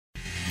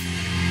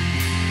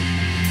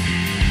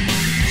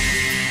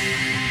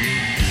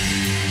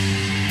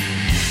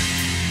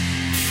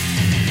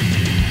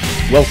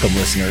Welcome,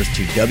 listeners,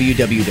 to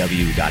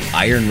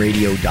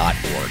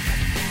www.ironradio.org,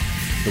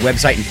 the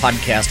website and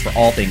podcast for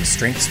all things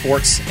strength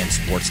sports and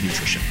sports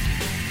nutrition.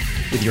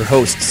 With your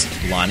hosts,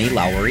 Lonnie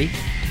Lowery.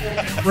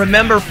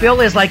 Remember,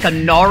 Phil is like a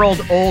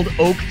gnarled old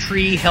oak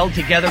tree held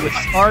together with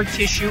scar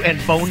tissue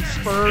and bone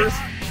spurs.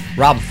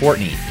 Rob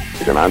Fortney.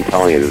 And I'm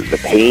telling you, the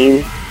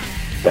pain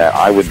that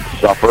I would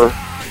suffer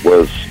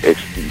was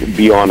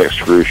beyond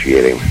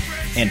excruciating.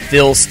 And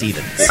Phil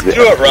Stevens. Do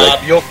it,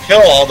 Rob. You'll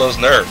kill all those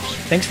nerves.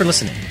 Thanks for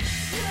listening.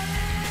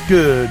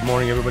 Good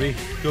morning, everybody.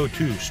 Go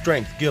to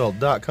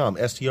strengthguild.com,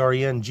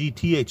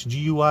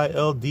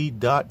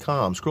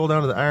 strengthguild.com. Scroll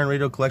down to the Iron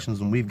Radio collections,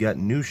 and we've got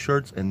new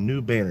shirts and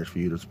new banners for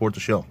you to support the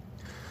show.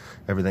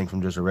 Everything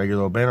from just a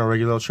regular old banner,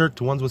 regular old shirt,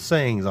 to ones with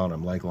sayings on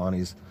them, like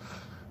Lonnie's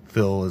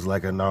Phil is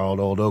like a gnarled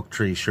old oak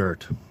tree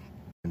shirt.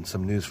 And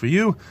some news for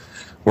you,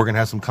 we're going to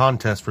have some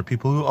contests for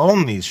people who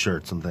own these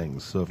shirts and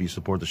things. So if you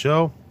support the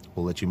show,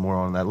 we'll let you more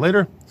on that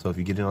later. So if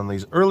you get in on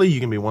these early, you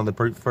can be one of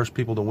the first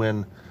people to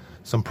win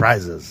some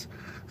prizes.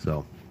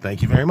 So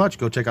thank you very much.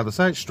 Go check out the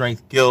site,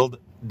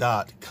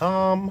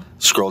 strengthguild.com.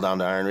 Scroll down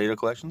to Iron Radio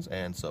Collections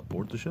and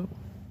support the show.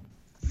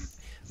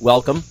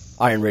 Welcome,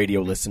 Iron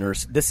Radio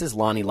listeners. This is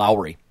Lonnie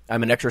Lowery.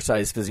 I'm an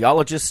exercise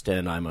physiologist,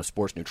 and I'm a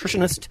sports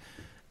nutritionist,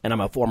 and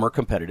I'm a former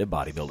competitive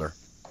bodybuilder.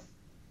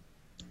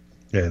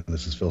 Yeah,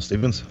 this is Phil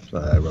Stevens.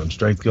 I run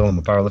Strength Guild. I'm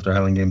a powerlifter,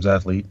 Highland Games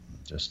athlete.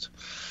 Just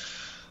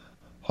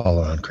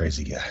all-around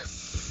crazy guy.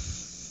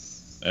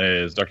 Hey,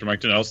 it's Dr.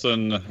 Mike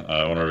Nelson,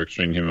 owner of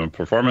Extreme Human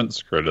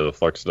Performance, creator of the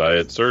Flex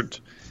Diet Cert,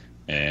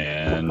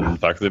 and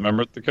faculty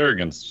member at the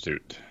Kerrigan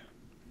Institute.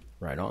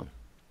 Right on.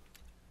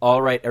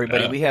 All right,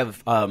 everybody, we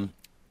have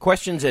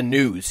questions and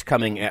news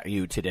coming at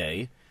you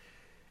today.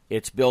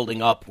 It's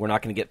building up. We're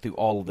not going to get through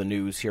all of the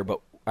news here, but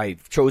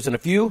I've chosen a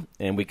few,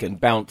 and we can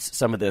bounce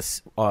some of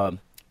this off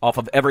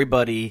of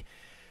everybody.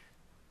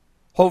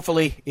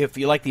 Hopefully, if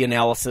you like the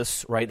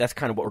analysis, right, that's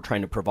kind of what we're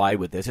trying to provide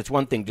with this. It's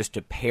one thing just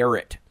to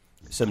parrot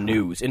some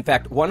news. In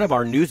fact, one of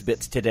our news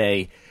bits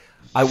today,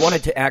 I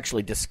wanted to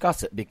actually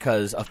discuss it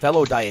because a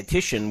fellow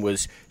dietitian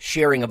was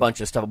sharing a bunch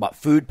of stuff about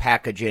food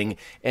packaging,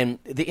 and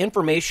the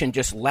information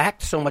just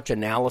lacked so much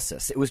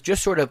analysis. It was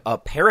just sort of a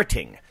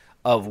parroting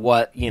of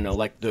what,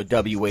 like the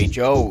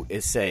WHO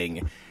is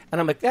saying. And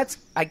I'm like,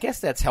 I guess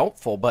that's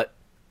helpful, but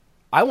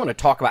I want to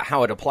talk about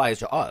how it applies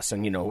to us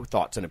and,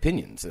 thoughts and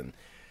opinions. And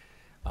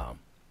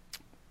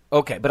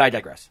okay, but I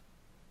digress.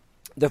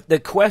 The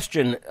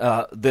question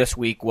this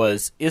week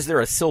was, is there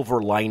a silver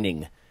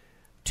lining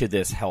to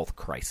this health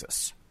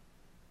crisis?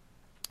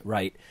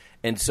 Right?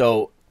 And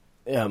so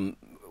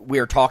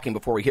we were talking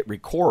before we hit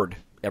record,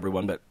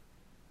 everyone, but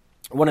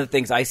one of the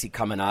things I see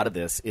coming out of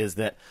this is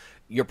that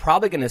you're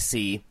probably going to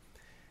see,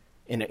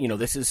 and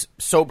this is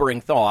sobering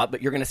thought,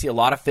 but you're going to see a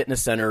lot of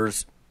fitness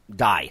centers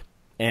die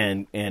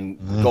and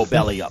go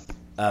belly up.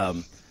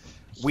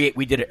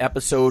 We did an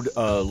episode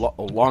a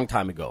long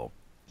time ago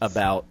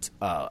about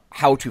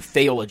how to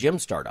fail a gym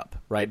startup,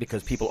 right?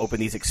 Because people open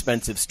these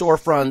expensive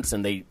storefronts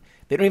and they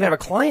don't even have a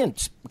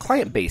client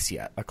base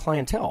yet, a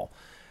clientele.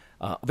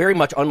 Very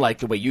much unlike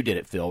the way you did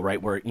it, Phil,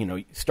 right? Where,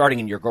 starting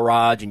in your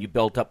garage and you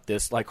built up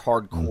this like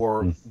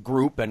hardcore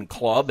group and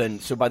club. And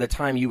so by the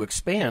time you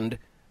expand,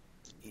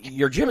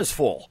 your gym is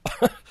full.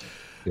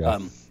 Yeah.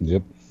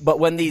 Yep. But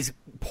when these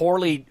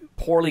poorly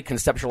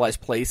conceptualized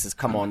places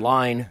come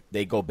online,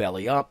 they go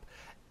belly up.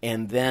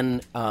 And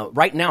then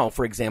right now,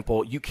 for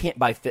example, you can't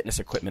buy fitness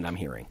equipment, I'm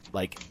hearing.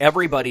 Like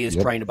everybody is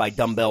trying to buy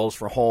dumbbells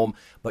for home.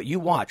 But you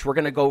watch, we're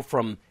going to go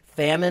from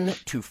famine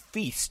to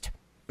feast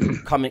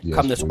come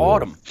this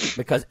autumn.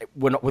 Because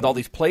with all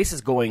these places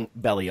going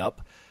belly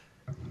up,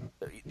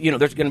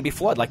 there's going to be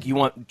flood. Like you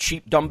want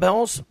cheap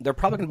dumbbells, they're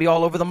probably going to be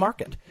all over the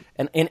market.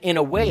 And in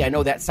a way, I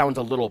know that sounds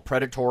a little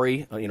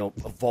predatory,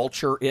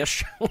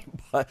 vulture-ish.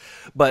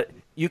 but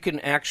you can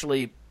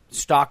actually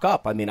stock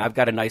up. I mean, I've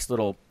got a nice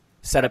little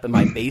set up in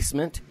my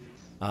basement.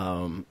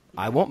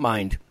 I won't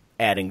mind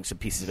adding some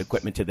pieces of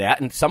equipment to that.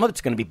 And some of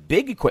it's going to be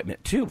big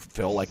equipment too,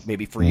 Phil, like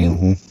maybe for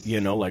you.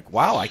 Like,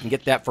 wow, I can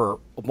get that for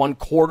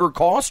 1/4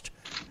 cost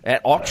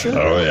at auction.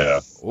 Oh, yeah.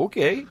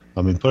 Okay.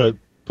 I mean, put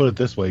it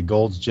this way.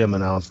 Gold's Gym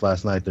announced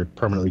last night they're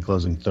permanently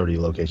closing 30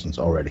 locations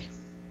already.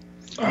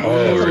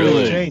 Oh,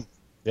 really?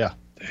 Yeah.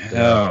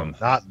 Damn.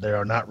 They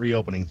are not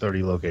reopening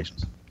 30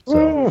 locations.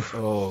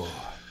 So,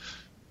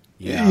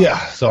 Yeah.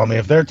 So, I mean,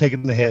 if they're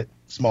taking the hit,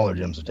 smaller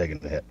gyms are taking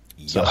the hit.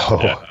 So,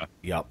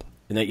 Yep.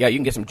 And then, you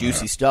can get some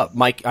juicy stuff.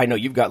 Mike, I know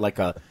you've got like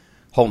a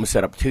home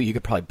setup too. You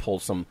could probably pull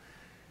some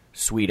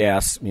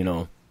sweet-ass,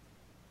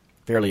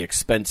 fairly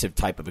expensive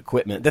type of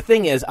equipment. The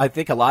thing is, I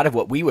think a lot of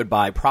what we would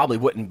buy probably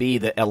wouldn't be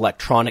the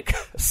electronic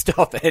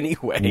stuff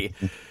anyway,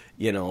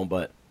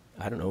 but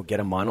I don't know, get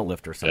a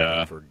monolift or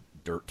something for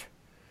dirt.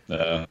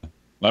 Yeah.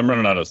 I'm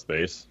running out of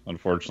space,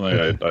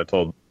 unfortunately. I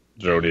told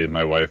Jody,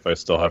 my wife, I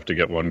still have to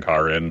get one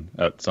car in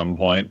at some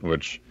point,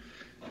 which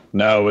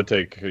now would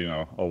take,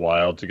 a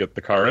while to get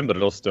the car in, but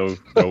it'll still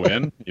go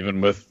in, even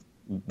with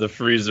the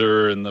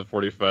freezer and the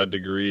 45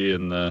 degree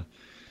and the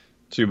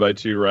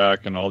 2x2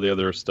 rack and all the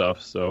other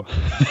stuff. So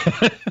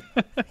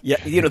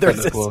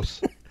there's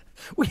this,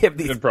 We have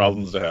these Good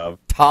problems to have.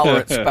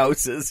 tolerant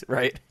spouses,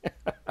 right?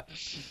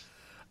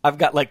 I've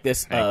got like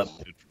this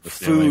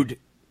food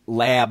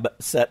lab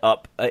set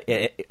up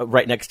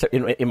right next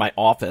to in my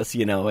office,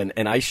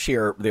 and I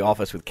share the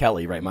office with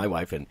Kelly, right, my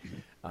wife, and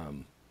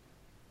I'm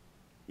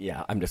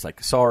just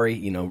like, sorry,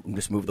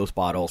 just move those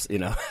bottles,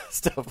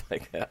 stuff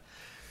like that.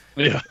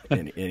 Yeah.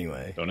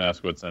 Anyway, don't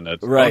ask what's in it.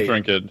 Right.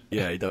 Don't drink it.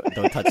 Yeah,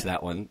 don't touch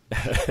that one.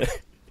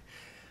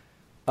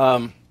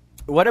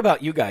 What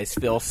about you guys,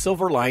 Phil?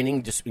 Silver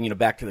lining, just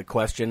back to the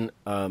question.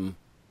 Do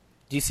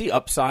you see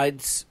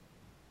upsides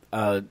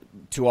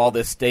to all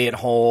this stay at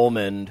home?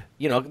 And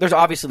there's a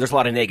lot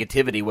of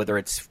negativity, whether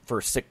it's for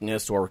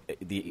sickness or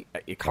the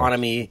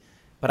economy.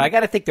 But I got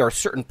to think there are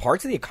certain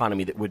parts of the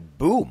economy that would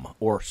boom,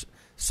 or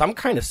some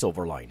kind of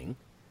silver lining.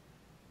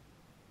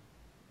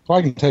 Well,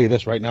 I can tell you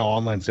this right now: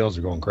 online sales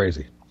are going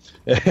crazy.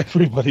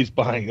 Everybody's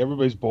buying.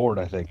 Everybody's bored,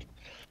 I think,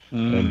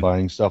 and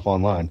buying stuff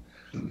online.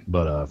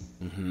 But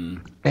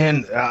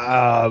and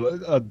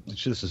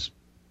this is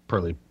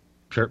purely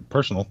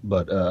personal,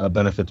 but a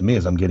benefit to me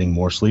is I'm getting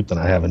more sleep than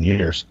I have in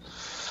years.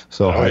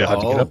 So I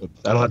don't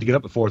have to get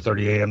up at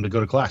 4:30 a.m. to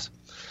go to class.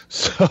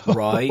 So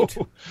right,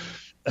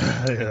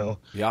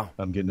 yeah,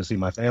 I'm getting to see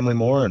my family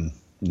more, and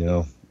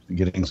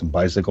getting some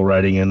bicycle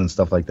riding in and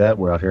stuff like that.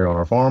 We're out here on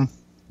our farm,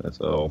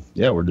 so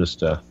we're just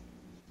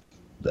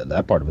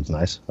that part of it's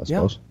nice, I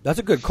suppose. That's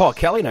a good call.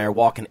 Kelly and I are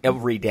walking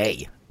every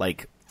day,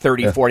 like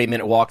 30,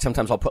 40-minute walk.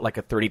 Sometimes I'll put like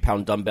a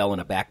 30-pound dumbbell in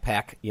a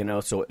backpack,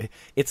 so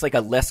it's like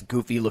a less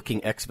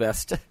goofy-looking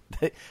X-vest.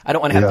 I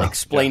don't want to have to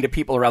explain to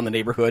people around the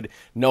neighborhood,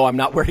 no, I'm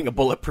not wearing a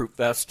bulletproof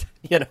vest.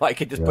 I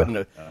could just put in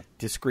a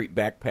discreet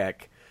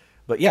backpack.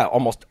 But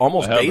almost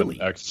daily.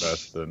 An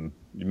X-vest, and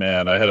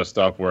man, I had to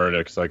stop wearing it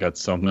because I got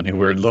so many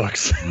weird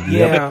looks.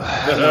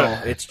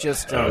 No, it's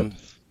just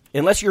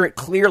unless you're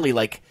clearly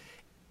like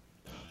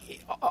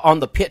on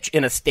the pitch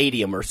in a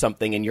stadium or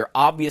something, and you're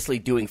obviously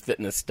doing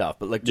fitness stuff,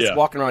 but like just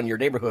walking around your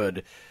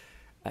neighborhood.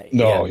 I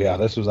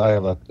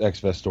have an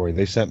X-Vest story.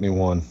 They sent me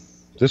one.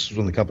 This was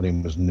when the company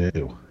was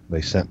new.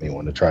 They sent me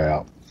one to try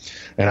out,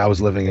 and I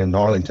was living in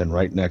Arlington,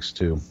 right next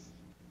to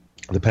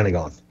the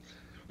Pentagon,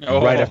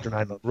 right after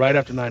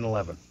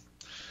 9/11,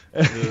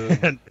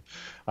 and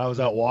I was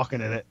out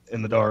walking in it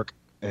in the dark.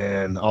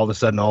 And all of a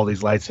sudden, all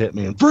these lights hit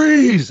me and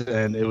freeze!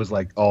 And it was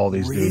like all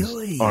these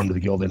dudes armed to the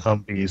gill in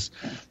Humvees.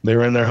 They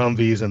were in their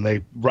Humvees and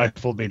they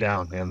rifled me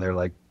down. And they're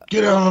like,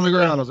 "Get down on the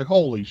ground!" I was like,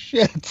 "Holy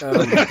shit!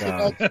 Oh my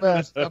God.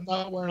 I'm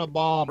not wearing a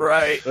bomb."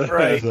 Right.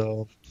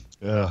 So,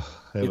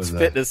 it's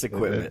fitness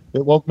equipment.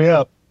 It woke me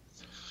up.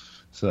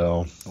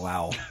 So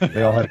wow,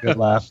 they all had a good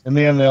laugh. In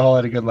the end, they all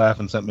had a good laugh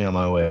and sent me on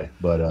my way.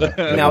 But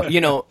now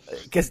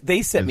because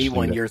they sent me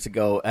one years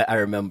ago. I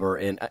remember,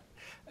 and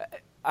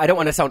I don't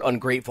want to sound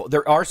ungrateful.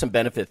 There are some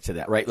benefits to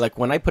that, right? Like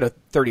when I put a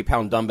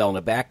 30-pound dumbbell in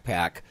a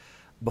backpack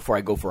before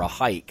I go for a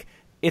hike,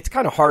 it's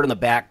kind of hard on the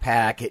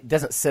backpack. It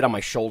doesn't sit on my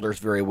shoulders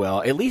very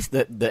well. At least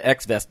the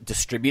X-Vest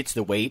distributes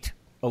the weight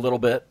a little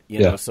bit,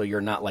 so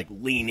you're not like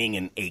leaning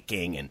and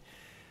aching. And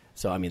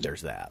so,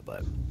 there's that.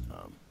 But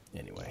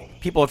anyway,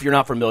 people, if you're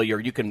not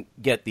familiar, you can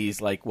get these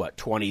like,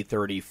 20,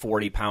 30,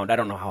 40-pound. I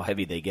don't know how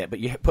heavy they get, but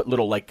you put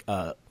little like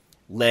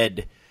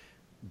lead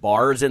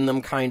bars in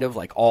them, kind of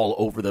like all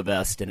over the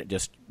vest, and it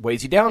just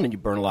weighs you down, and you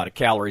burn a lot of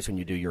calories when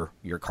you do your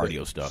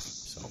cardio stuff.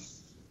 So,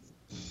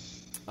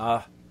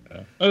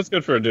 it's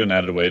good for doing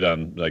added weight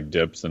on like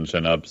dips and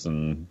chin ups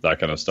and that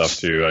kind of stuff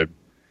too.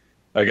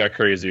 I got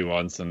crazy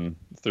once and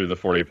threw the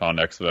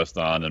 40-pound X-Vest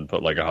on and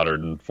put like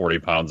 140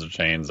 pounds of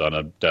chains on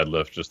a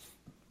deadlift just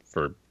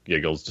for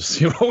giggles to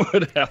see what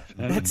would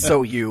happen. That's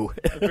so you.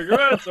 I figure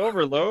it's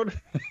overload.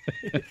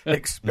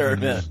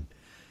 Experiment.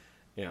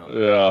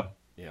 Yeah.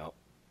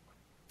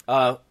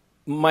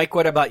 Mike,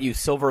 what about you?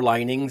 Silver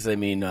linings?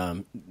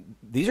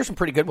 These are some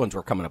pretty good ones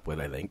we're coming up with,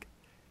 I think.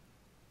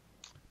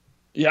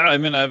 Yeah,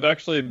 I've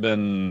actually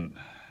been,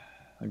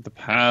 like the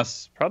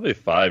past probably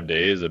 5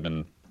 days, I've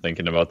been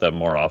thinking about that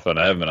more often.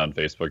 I haven't been on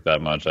Facebook that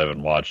much. I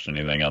haven't watched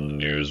anything on the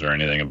news or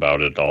anything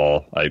about it at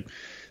all.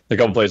 The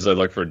couple places I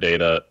looked for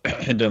data,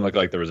 it didn't look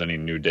like there was any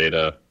new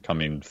data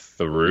coming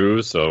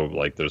through, so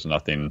like there's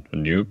nothing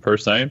new per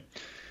se.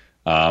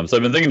 So I've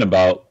been thinking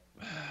about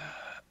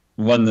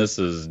when this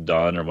is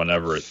done or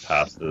whenever it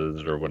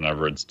passes or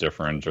whenever it's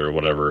different or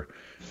whatever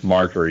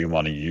marker you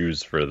want to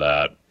use for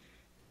that.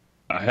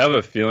 I have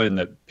a feeling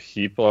that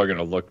people are going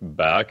to look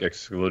back,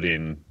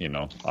 excluding,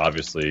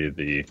 obviously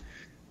the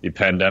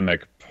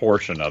pandemic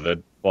portion of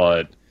it,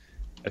 but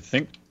I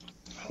think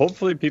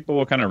hopefully people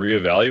will kind of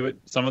reevaluate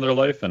some of their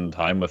life and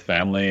time with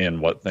family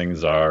and what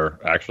things are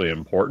actually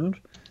important.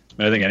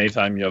 I think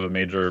anytime you have a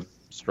major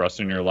stress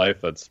in your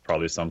life, that's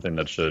probably something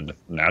that should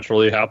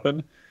naturally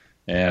happen.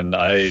 And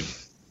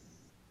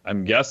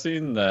I'm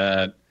guessing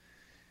that,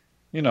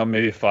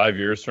 maybe 5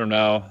 years from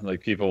now,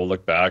 like people will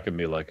look back and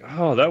be like,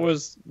 oh, that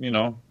was,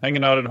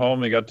 hanging out at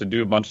home. We got to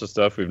do a bunch of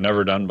stuff we've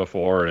never done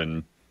before.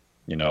 And,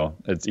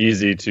 it's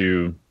easy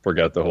to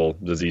forget the whole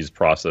disease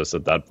process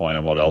at that point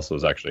and what else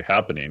was actually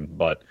happening.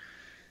 But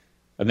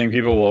I think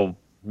people will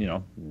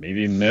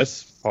maybe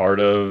miss part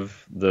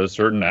of the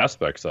certain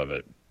aspects of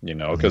it,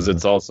 because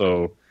it's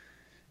also,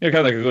 kind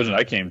of the conclusion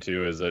I came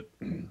to is that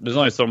there's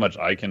only so much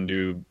I can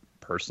do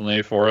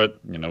personally for it.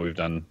 We've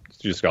done a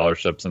few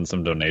scholarships and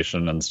some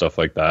donation and stuff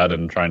like that,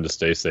 and trying to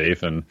stay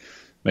safe and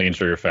making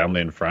sure your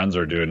family and friends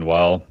are doing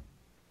well.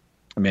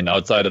 I mean,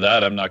 outside of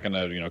that, I'm not going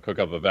to, cook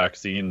up a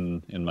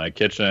vaccine in my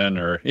kitchen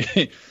or,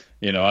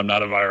 I'm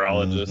not a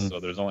virologist, so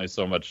there's only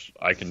so much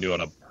I can do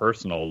on a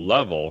personal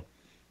level.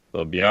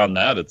 So beyond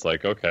that, it's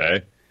like,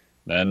 okay,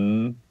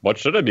 then what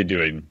should I be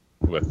doing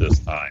with this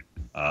time?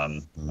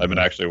 I've been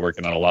actually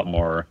working on a lot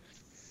more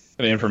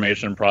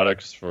information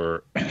products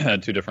for 2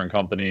 different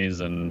companies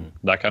and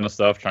that kind of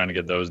stuff, trying to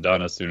get those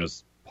done as soon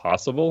as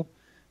possible.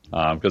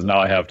 Because now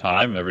I have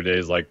time. Every day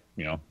is like,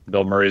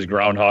 Bill Murray's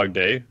Groundhog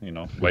Day.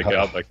 Wake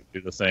up, I can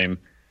do the same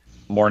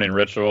morning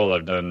ritual.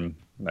 I've done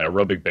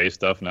aerobic base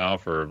stuff now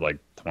for like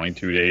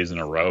 22 days in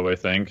a row, I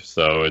think.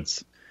 So I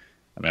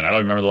don't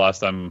remember the last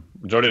time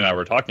Jody and I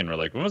were talking. We're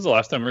like, when was the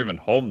last time we were even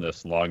home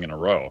this long in a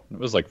row? It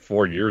was like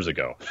 4 years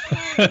ago.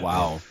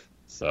 Wow.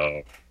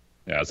 So,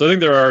 yeah. So I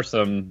think there are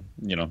some,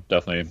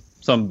 definitely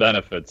some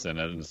benefits in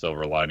it and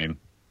silver lining.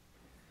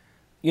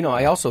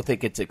 I also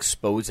think it's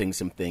exposing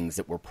some things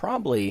that were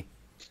probably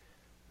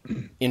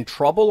in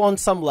trouble on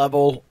some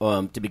level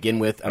to begin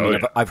with.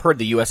 I've heard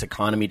the U.S.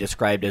 economy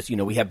described as,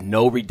 we have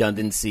no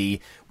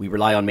redundancy. We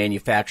rely on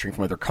manufacturing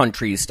from other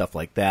countries, stuff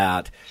like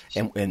that.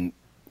 And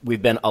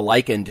we've been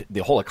likened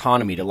the whole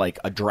economy to like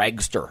a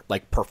dragster,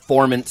 like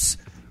performance.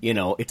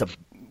 It's a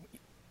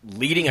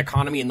leading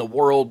economy in the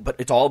world, but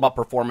it's all about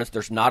performance.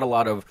 There's not a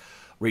lot of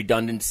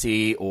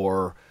redundancy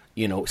or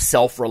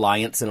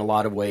self-reliance in a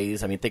lot of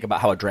ways. I mean, think about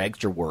how a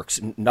dragster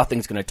works.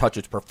 Nothing's going to touch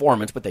its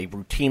performance, but they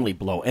routinely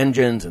blow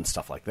engines and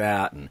stuff like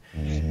that.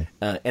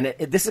 And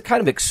this is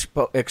kind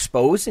of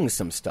exposing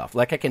some stuff.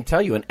 Like I can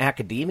tell you in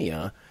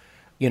academia,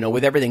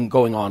 with everything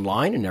going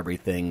online and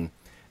everything,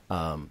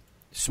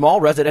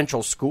 small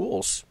residential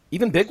schools,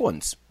 even big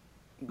ones,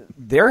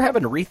 they're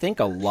having to rethink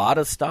a lot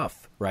of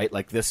stuff, right?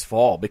 Like this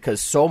fall, because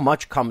so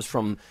much comes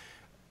from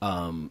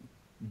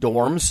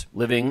dorms,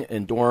 living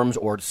in dorms,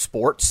 or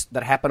sports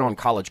that happen on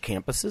college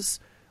campuses.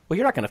 Well,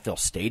 you're not going to fill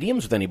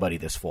stadiums with anybody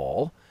this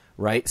fall,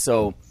 right?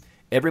 So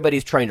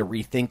everybody's trying to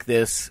rethink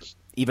this,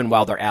 even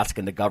while they're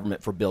asking the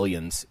government for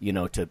billions,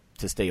 to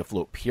stay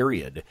afloat,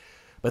 period.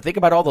 But think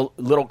about all the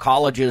little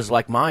colleges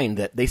like mine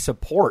that they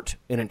support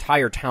an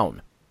entire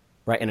town,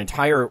 right? An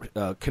entire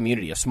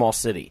community, a small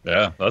city.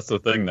 Yeah, that's the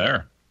thing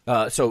there.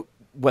 So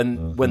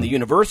when the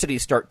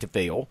universities start to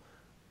fail,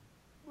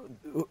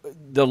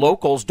 the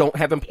locals don't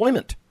have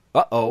employment.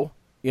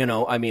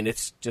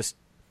 It's just...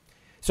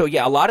 So,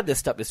 yeah, a lot of this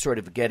stuff is sort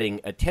of getting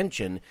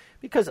attention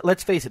because,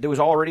 let's face it, there was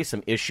already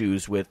some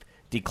issues with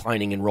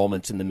declining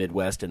enrollments in the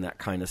Midwest and that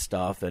kind of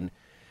stuff. And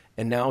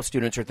now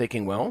students are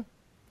thinking, well,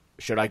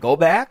 should I go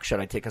back? Should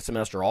I take a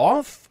semester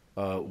off?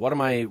 What am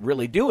I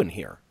really doing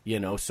here?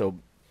 So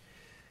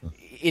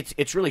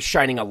it's really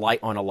shining a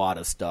light on a lot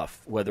of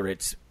stuff, whether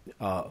it's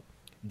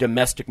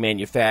domestic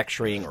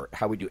manufacturing or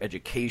how we do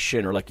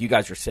education, or like you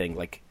guys are saying,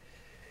 like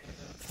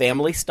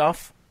family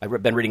stuff.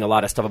 I've been reading a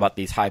lot of stuff about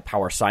these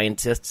high-power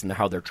scientists and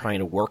how they're trying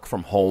to work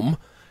from home.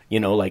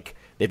 Like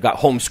they've got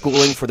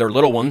homeschooling for their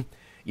little one,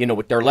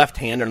 with their left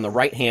hand, and on the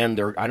right hand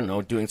they're,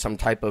 doing some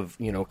type of,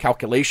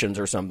 calculations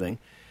or something.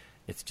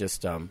 It's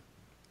just,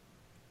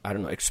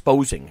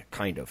 exposing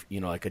kind of,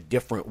 like a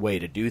different way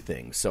to do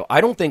things. So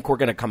I don't think we're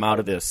going to come out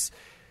of this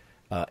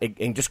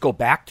and just go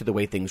back to the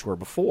way things were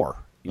before.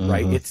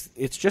 Right?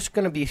 It's just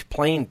going to be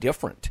plain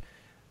different.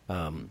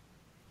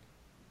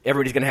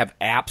 Everybody's going to have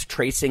apps,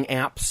 tracing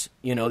apps.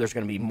 There's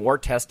going to be more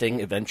testing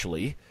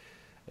eventually,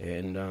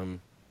 and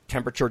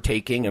temperature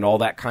taking and all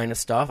that kind of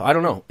stuff. I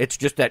don't know. It's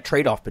just that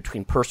trade-off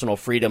between personal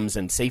freedoms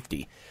and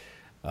safety.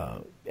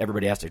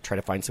 Everybody has to try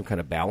to find some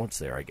kind of balance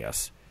there, I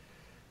guess.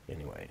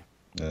 Anyway.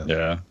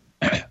 Yeah.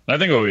 I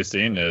think what we've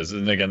seen is,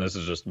 and again, this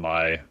is just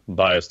my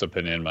biased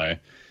opinion. My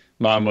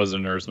mom was a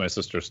nurse. My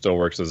sister still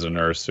works as a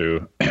nurse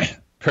who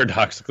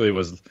paradoxically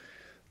was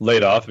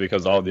laid off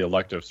because all the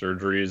elective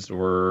surgeries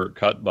were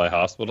cut by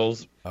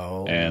hospitals,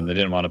 and they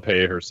didn't want to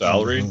pay her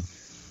salary.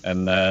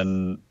 And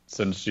then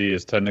since she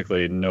is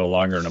technically no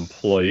longer an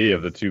employee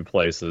of the 2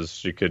 places,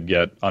 she could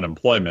get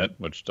unemployment,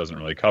 which doesn't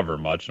really cover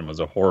much and was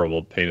a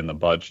horrible pain in the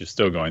butt she's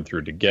still going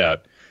through to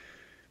get.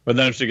 But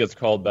then if she gets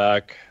called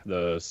back,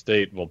 the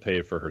state will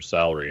pay for her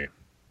salary.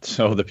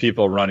 So the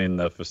people running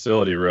the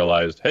facility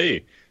realized,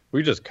 hey,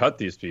 we just cut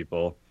these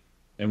people,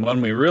 and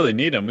when we really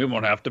need them, we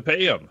won't have to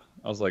pay them.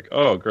 I was like,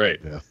 oh, great.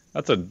 Yeah.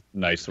 That's a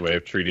nice way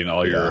of treating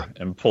all your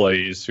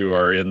employees who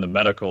are in the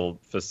medical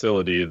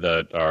facility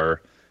that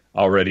are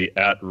already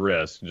at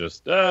risk.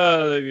 Just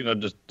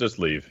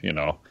leave,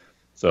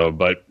 So,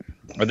 but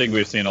I think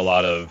we've seen a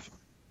lot of,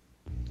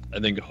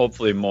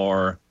 hopefully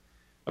more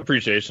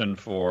appreciation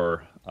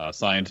for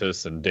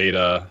scientists and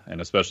data,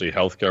 and especially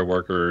healthcare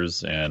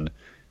workers and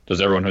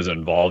just everyone who's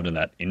involved in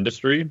that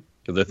industry.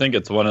 Because I think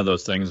it's one of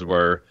those things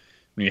where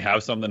when you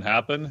have something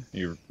happen,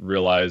 you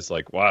realize,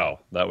 like, wow,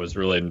 that was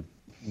really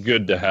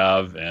good to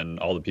have, and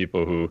all the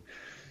people who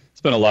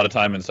spent a lot of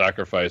time and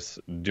sacrifice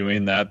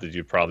doing that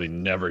you probably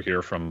never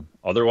hear from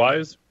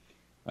otherwise.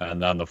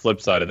 And on the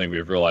flip side, I think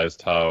we've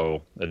realized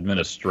how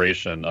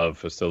administration of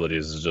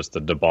facilities is just a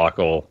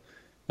debacle.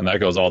 And that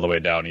goes all the way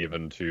down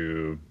even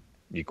to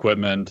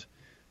equipment,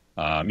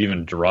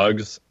 even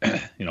drugs. A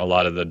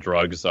lot of the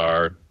drugs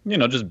are,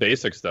 just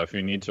basic stuff.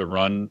 You need to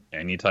run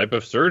any type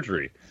of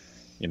surgery.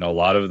 A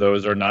lot of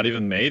those are not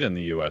even made in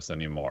the U.S.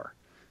 anymore.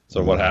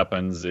 So what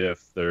happens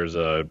if there's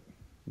a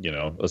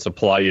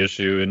supply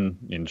issue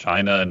in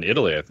China and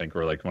Italy? I think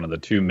we're like one of the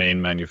two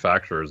main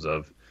manufacturers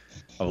of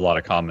a lot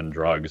of common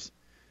drugs.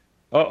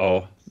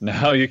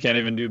 Now you can't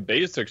even do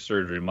basic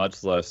surgery,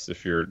 much less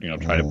if you're,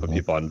 trying to put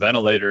people on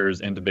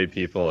ventilators, intubate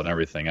people, and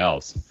everything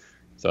else.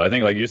 So I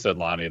think, like you said,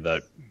 Lonnie,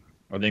 that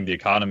I think the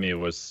economy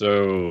was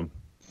so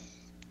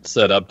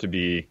set up to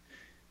be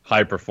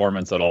high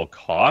performance at all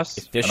costs.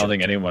 Efficient. I don't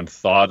think anyone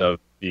thought of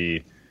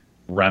the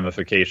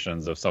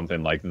ramifications of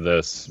something like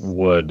this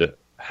would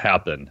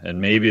happen.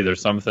 And maybe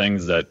there's some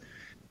things that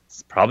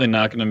it's probably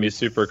not going to be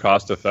super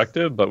cost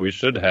effective, but we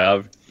should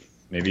have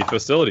maybe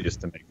facilities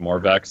to make more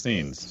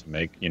vaccines, to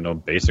make,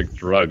 basic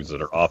drugs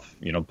that are off,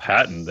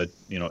 patent that,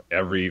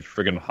 every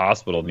friggin'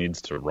 hospital needs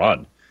to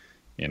run,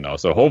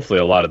 So hopefully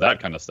a lot of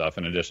that kind of stuff,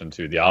 in addition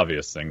to the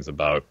obvious things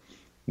about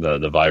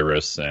the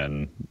virus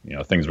and,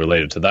 things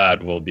related to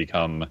that, will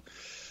become,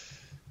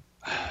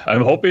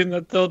 I'm hoping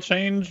that they'll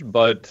change,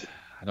 but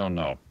I don't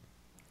know.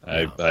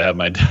 I have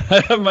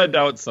my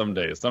doubts some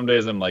days. Some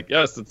days I'm like,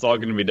 yes, it's all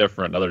going to be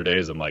different. Other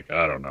days I'm like,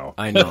 I don't know.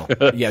 I know.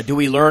 Yeah. Do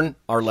we learn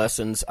our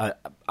lessons?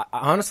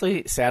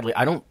 Honestly, sadly,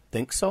 I don't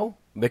think so.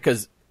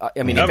 Because,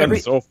 we haven't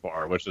so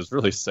far, which is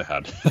really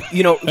sad.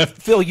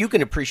 Phil, you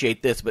can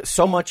appreciate this, but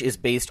so much is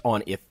based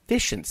on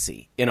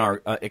efficiency in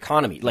our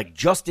economy, like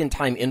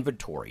just-in-time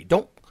inventory.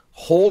 Don't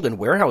hold and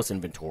warehouse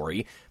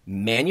inventory,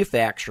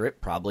 manufacture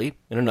it probably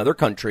in another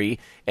country,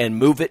 and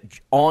move it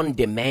on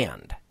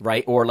demand,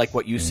 right? Or like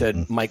what you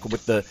said, Michael,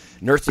 with the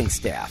nursing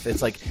staff.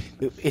 It's like,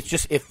 it's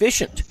just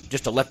efficient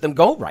just to let them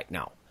go right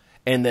now.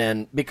 And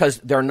then because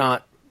they're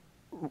not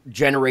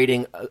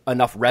generating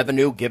enough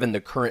revenue given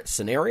the current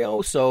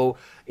scenario, so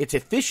it's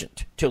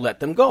efficient to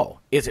let them go.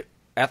 Is it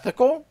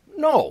ethical?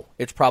 No,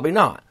 it's probably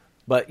not.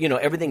 But,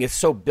 everything is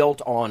so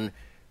built on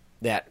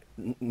that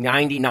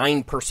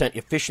 99%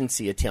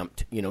 efficiency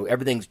attempt.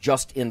 Everything's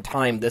just in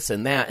time, this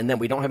and that, and then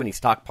we don't have any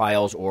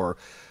stockpiles or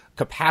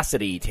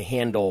capacity to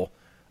handle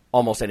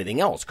almost anything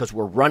else because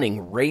we're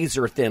running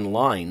razor-thin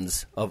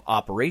lines of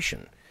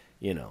operation.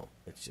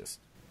 It's just,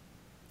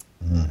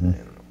 I don't know.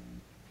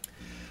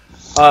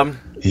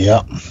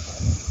 Yeah.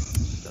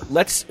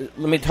 Let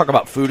me talk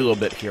about food a little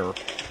bit here.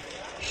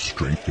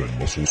 Strength and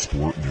Muscle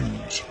Sport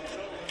News.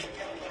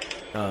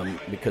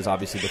 Because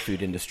obviously the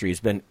food industry has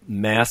been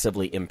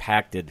massively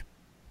impacted.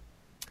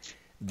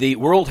 The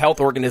World Health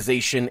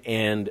Organization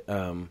and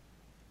the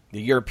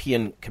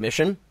European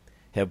Commission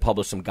have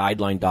published some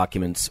guideline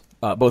documents,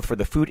 both for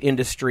the food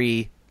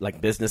industry,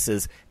 like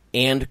businesses,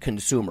 and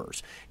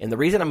consumers. And the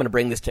reason I'm going to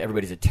bring this to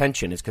everybody's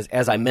attention is because,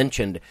 as I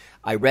mentioned,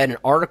 I read an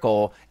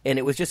article, and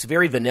it was just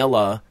very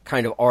vanilla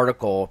kind of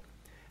article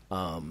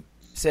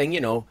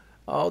saying,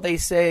 they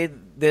say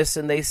this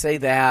and they say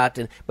that,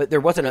 but there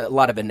wasn't a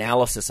lot of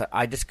analysis.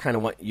 I just kind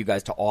of want you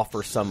guys to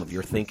offer some of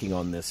your thinking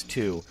on this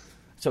too.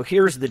 So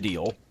here's the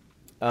deal.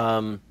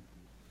 In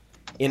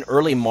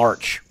early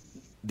March,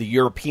 the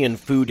European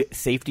Food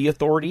Safety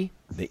Authority,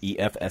 the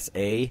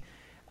EFSA,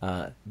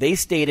 they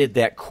stated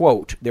that,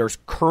 quote, there's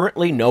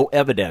currently no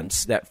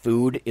evidence that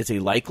food is a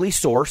likely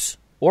source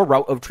or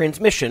route of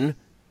transmission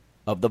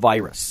of the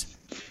virus.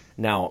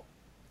 Now,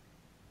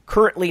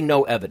 currently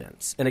no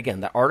evidence. And again,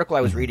 the article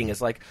I was reading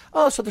is like,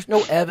 so there's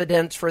no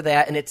evidence for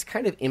that. And it's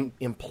kind of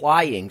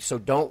implying, so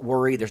don't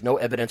worry, there's no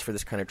evidence for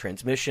this kind of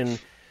transmission.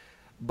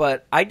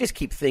 But I just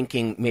keep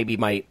thinking, maybe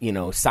my,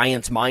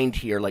 science mind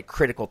here, like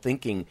critical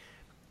thinking,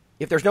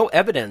 if there's no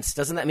evidence,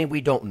 doesn't that mean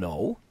we don't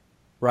know?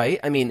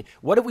 Right? I mean,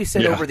 what have we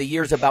said over the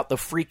years about the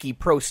freaky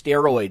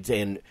pro-steroids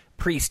and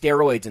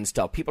pre-steroids and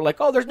stuff? People are like,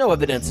 there's no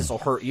evidence this will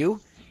hurt you.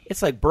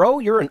 It's like, bro,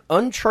 you're in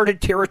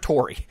uncharted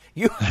territory.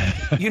 You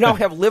now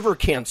have liver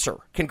cancer.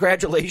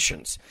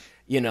 Congratulations.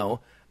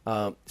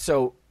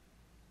 So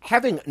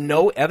having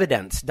no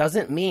evidence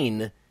doesn't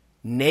mean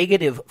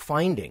negative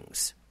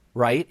findings,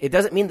 right? It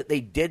doesn't mean that they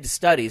did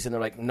studies and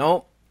they're like,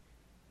 no,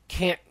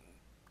 can't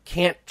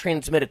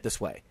transmit it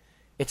this way.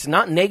 It's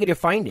not negative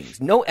findings.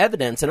 No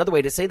evidence. Another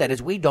way to say that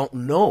is we don't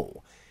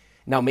know.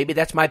 Now, maybe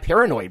that's my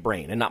paranoid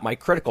brain and not my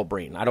critical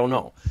brain. I don't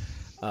know.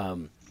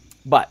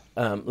 But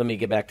let me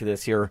get back to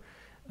this here.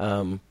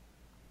 The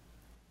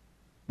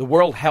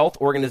World Health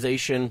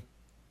Organization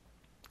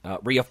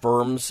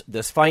reaffirms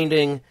this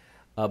finding,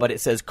 but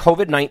it says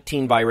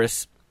COVID-19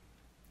 virus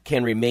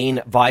can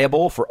remain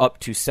viable for up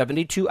to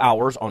 72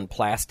 hours on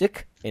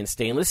plastic and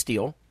stainless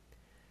steel,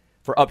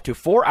 for up to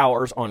 4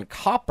 hours on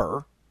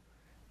copper,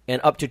 and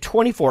up to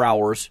 24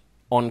 hours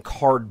on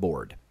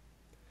cardboard.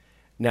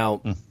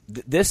 Now,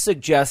 this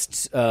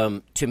suggests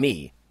to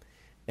me,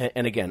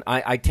 and again,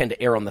 I tend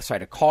to err on the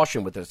side of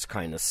caution with this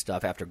kind of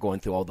stuff after going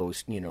through all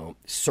those,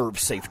 serve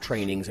safe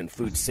trainings and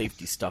food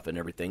safety stuff and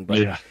everything.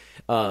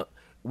 But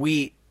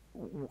we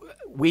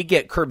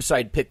get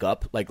curbside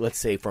pickup, like let's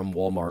say from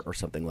Walmart or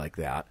something like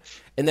that.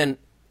 And then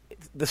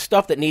the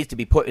stuff that needs to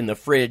be put in the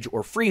fridge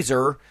or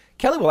freezer,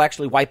 Kelly will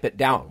actually wipe it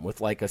down with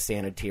like a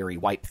sanitary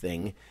wipe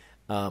thing.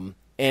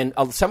 And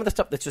some of the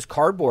stuff that's just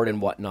cardboard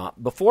and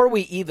whatnot, before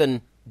we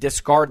even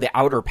discard the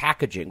outer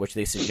packaging, which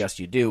they suggest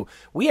you do,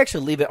 we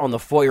actually leave it on the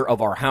foyer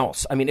of our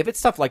house. I mean, if it's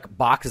stuff like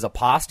boxes of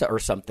pasta or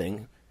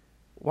something,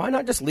 why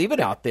not just leave it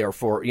out there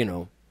for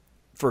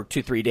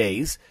 2-3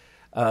 days?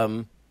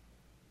 And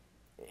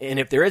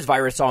if there is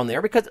virus on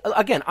there, because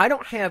again, I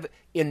don't have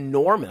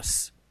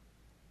enormous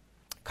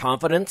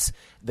confidence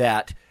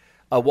that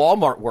a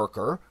Walmart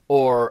worker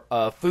or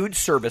a food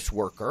service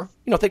worker,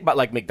 think about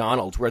like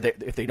McDonald's, where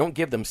if they don't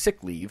give them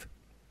sick leave,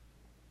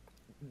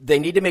 they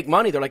need to make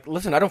money. They're like,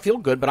 listen, I don't feel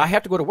good, but I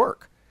have to go to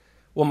work.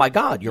 Well, my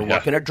God, you're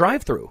working a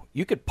drive-through.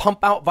 You could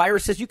pump out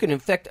viruses. You can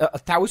infect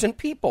 1,000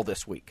 people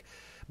this week.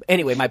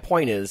 Anyway, my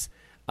point is,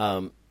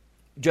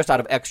 just out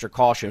of extra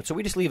caution, so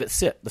we just leave it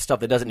sit. The stuff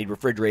that doesn't need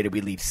refrigerated,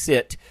 we leave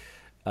sit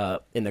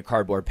in the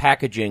cardboard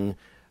packaging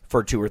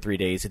for 2 or 3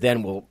 days.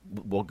 Then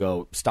we'll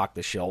go stock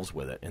the shelves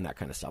with it and that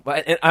kind of stuff.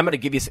 And I'm going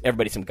to give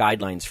everybody some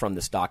guidelines from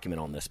this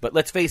document on this. But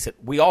let's face it,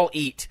 we all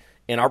eat.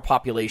 In our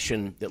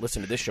population that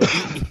listen to this show,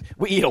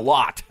 we eat a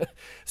lot.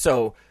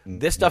 So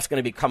this stuff's going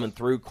to be coming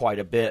through quite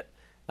a bit.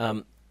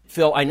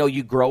 Phil, I know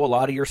you grow a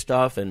lot of your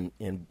stuff and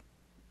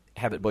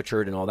have it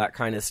butchered and all that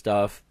kind of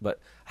stuff. But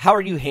how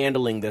are you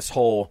handling this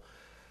whole,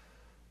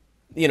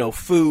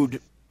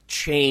 food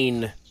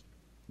chain,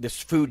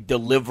 this food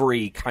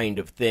delivery kind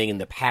of thing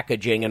and the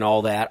packaging and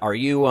all that? Are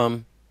you,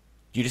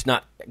 do you just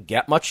not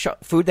get much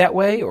food that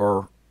way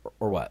or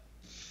what?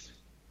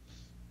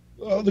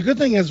 Well, the good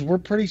thing is we're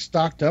pretty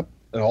stocked up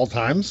at all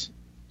times.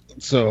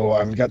 So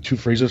I've got 2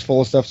 freezers full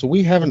of stuff. So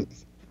we haven't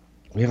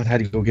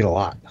had to go get a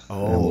lot.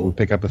 We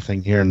pick up a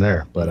thing here and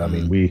there. But I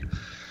mean,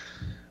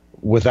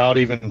 without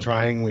even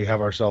trying, we have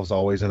ourselves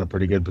always in a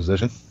pretty good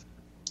position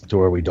to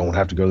where we don't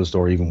have to go to the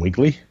store even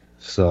weekly.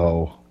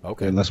 So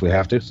unless we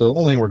have to. So the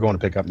only thing we're going to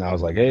pick up now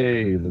is like,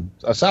 hey,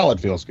 a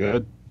salad feels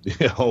good.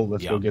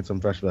 Let's go get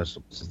some fresh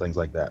vegetables and things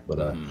like that. But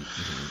other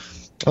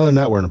than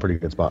that, we're in a pretty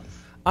good spot.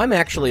 I'm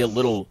actually a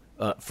little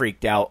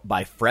freaked out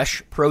by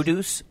fresh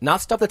produce, not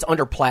stuff that's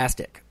under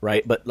plastic,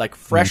 right? But like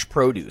fresh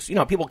produce.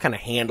 People kind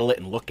of handle it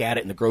and look at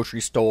it in the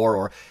grocery store,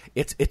 or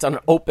it's on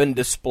an open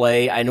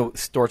display. I know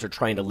stores are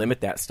trying to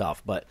limit that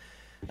stuff, but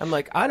I'm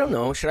like, I don't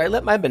know. Should I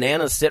let my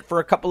bananas sit for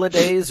a couple of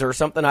days or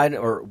something?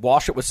 Or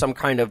wash it with some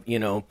kind of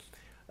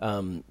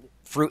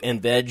fruit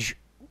and veg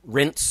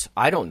rinse?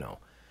 I don't know.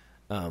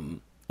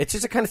 It's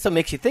just the kind of stuff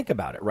makes you think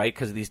about it, right?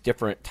 Because of these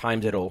different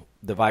times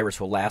the virus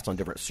will last on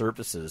different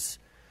surfaces.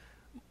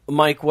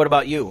 Mike, what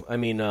about you? I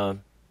mean,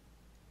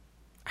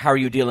 how are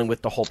you dealing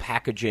with the whole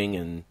packaging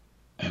and?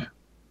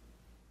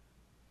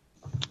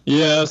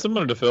 Yeah,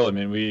 similar to Phil. I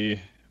mean,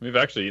 we've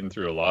actually eaten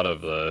through a lot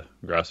of the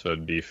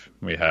grass-fed beef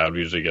we have. We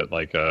usually get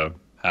like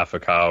half a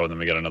cow, and then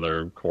we get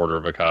another quarter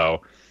of a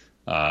cow.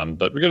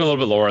 But we're getting a little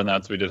bit lower on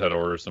that, so we did have to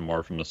order some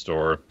more from the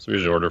store. So we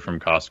usually order from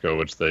Costco,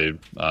 which they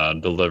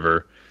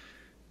deliver.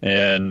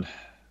 And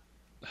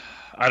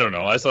I don't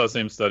know. I saw the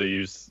same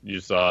study you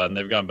saw, and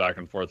they've gone back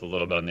and forth a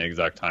little bit on the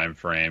exact time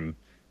frame.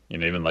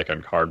 Even like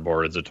on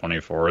cardboard, is it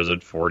 24? Is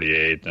it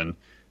 48? And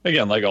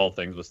again, like all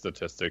things with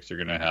statistics,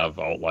 you're going to have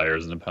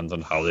outliers, and it depends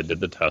on how they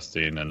did the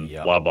testing and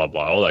blah, blah,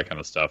 blah, all that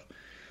kind of stuff.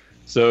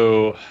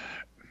 So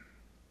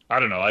I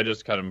don't know. I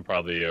just kind of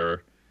probably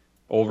are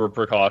over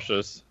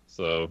precautious.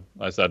 So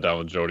I sat down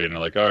with Jody, and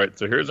they're like, all right,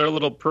 so here's our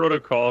little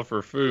protocol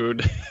for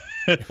food.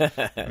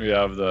 We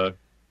have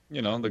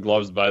the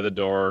gloves by the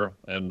door,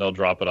 and they'll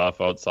drop it off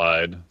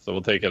outside. So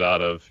we'll take it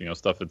out of,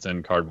 stuff that's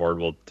in cardboard.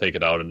 We'll take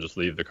it out and just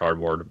leave the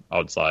cardboard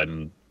outside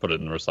and put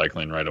it in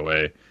recycling right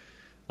away.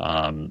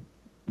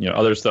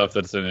 Other stuff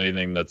that's in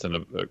anything that's in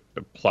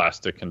a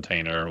plastic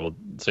container,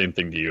 same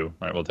thing to you,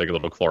 right? We'll take a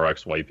little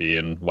Clorox wipey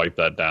and wipe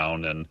that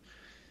down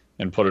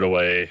and put it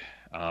away.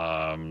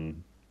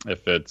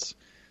 If it's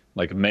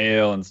like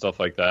mail and stuff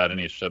like that,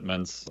 any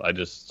shipments, I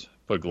just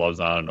put gloves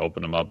on and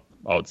open them up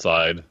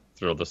outside,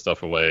 throw the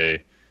stuff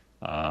away.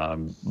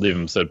 Leave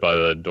them sit by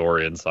the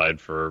door inside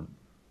for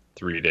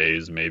 3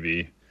 days,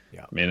 maybe.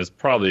 Yeah. I mean, it's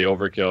probably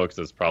overkill because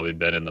it's probably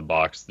been in the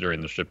box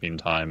during the shipping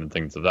time and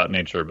things of that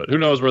nature. But who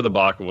knows where the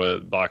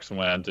box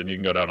went, and you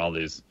can go down all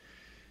these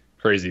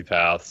crazy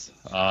paths.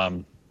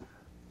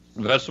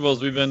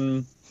 Vegetables, we've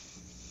been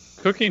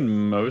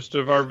cooking most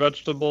of our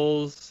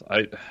vegetables.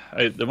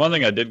 The one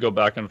thing I did go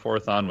back and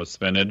forth on was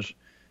spinach,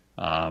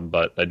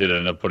 but I did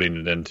end up putting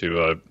it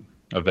into a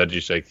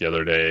veggie shake the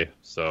other day,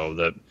 so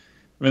that.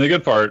 I mean, the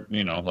good part,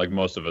 like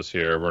most of us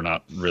here, we're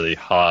not really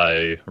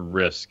high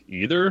risk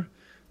either.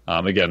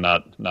 Again,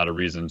 not a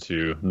reason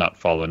to not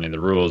follow any of the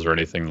rules or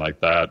anything like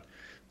that.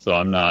 So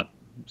I'm not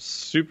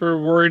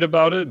super worried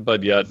about it,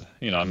 but yet,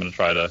 I'm going to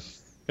try to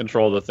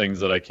control the things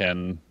that I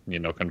can,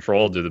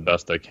 control, do the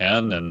best I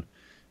can. And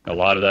a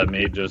lot of that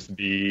may just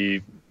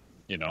be,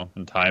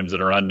 in times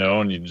that are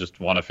unknown, you just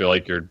want to feel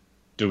like you're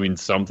doing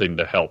something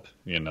to help,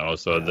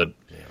 that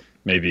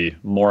maybe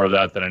more of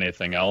that than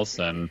anything else.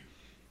 And,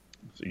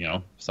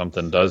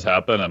 something does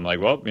happen. I'm like,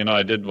 well,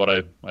 I did what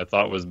I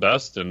thought was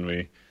best, and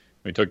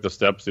we took the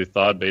steps we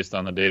thought based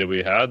on the data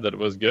we had that it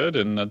was good,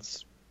 and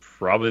that's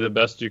probably the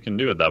best you can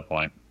do at that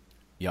point.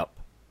 Yep.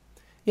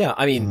 Yeah,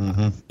 I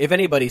mean, if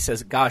anybody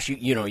says, gosh,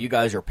 you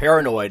guys are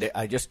paranoid,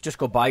 I just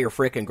go buy your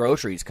frickin'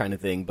 groceries kind of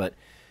thing, but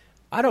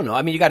I don't know.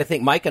 I mean, you got to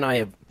think, Mike and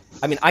I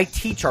I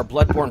teach our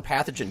bloodborne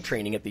pathogen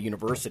training at the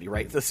university,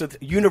 right? So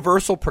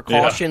universal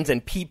precautions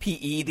and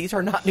PPE, these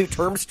are not new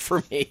terms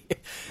for me.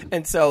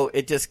 And so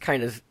it just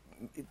kind of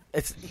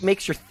it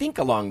makes you think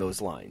along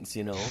those lines,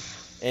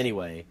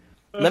 Anyway.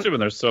 Especially when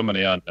there's so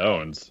many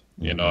unknowns.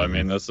 I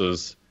mean, this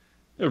is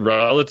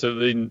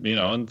relatively,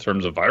 in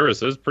terms of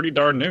viruses, pretty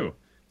darn new.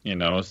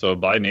 So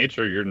by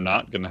nature, you're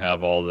not going to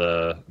have all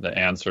the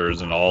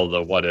answers and all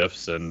the what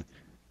ifs. And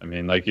I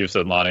mean, like you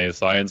said, Lonnie,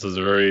 science is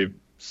a very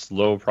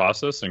slow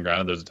process. And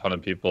granted, there's a ton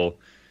of people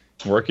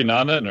working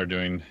on it and are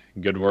doing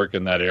good work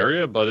in that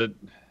area, but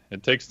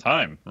it takes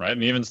time, right?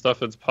 And even stuff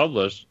that's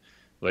published,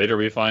 later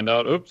we find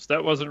out, oops,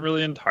 that wasn't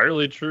really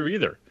entirely true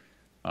either.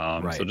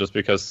 Right. So just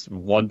because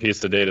one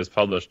piece of data is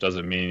published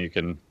doesn't mean you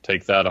can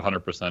take that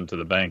 100% to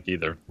the bank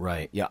either.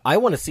 Right. Yeah. I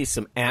want to see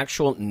some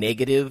actual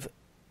negative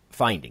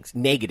findings.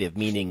 Negative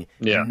meaning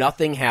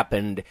nothing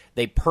happened.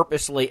 They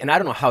purposely, and I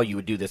don't know how you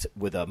would do this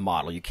with a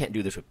model. You can't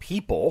do this with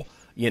people,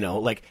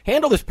 like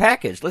handle this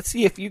package. Let's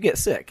see if you get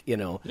sick,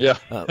 Yeah.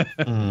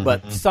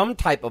 But some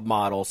type of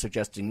model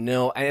suggesting,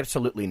 no,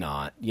 absolutely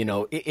not.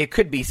 It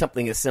could be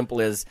something as simple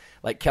as,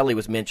 like Kelly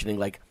was mentioning,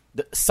 like,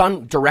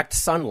 the direct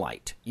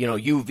sunlight,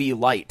 UV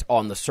light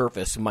on the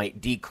surface might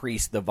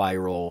decrease the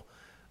viral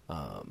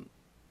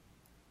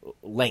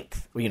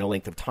length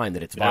of time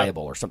that it's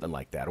viable or something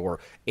like that, or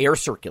air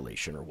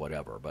circulation or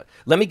whatever. But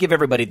let me give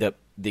everybody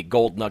the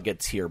gold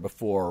nuggets here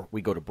before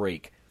we go to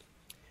break.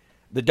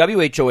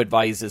 The WHO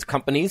advises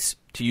companies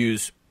to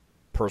use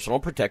personal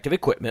protective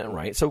equipment,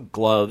 right? So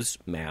gloves,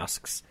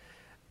 masks,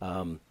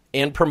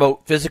 and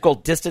promote physical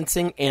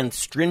distancing and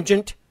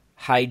stringent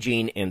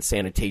hygiene and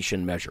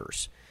sanitation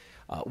measures.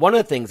 One of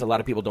the things a lot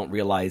of people don't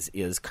realize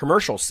is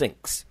commercial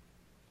sinks.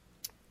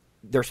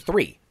 There's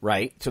 3,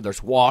 right? So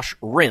there's wash,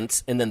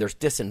 rinse, and then there's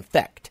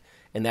disinfect.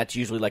 And that's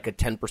usually like a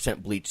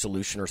 10% bleach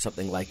solution or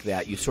something like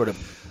that. You sort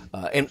of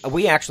and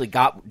we actually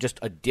got just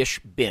a dish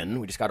bin.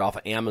 We just got off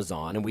of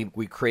Amazon, and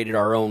we created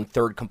our own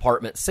 3rd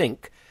compartment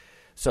sink.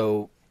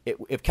 So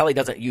if Kelly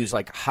doesn't use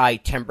like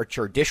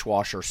high-temperature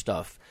dishwasher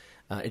stuff,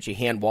 and she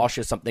hand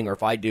washes something, or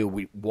if I do,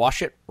 we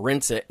wash it,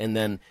 rinse it, and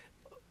then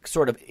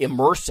sort of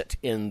immerse it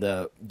in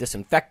the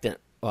disinfectant.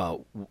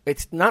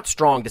 It's not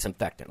strong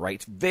disinfectant, right?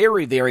 It's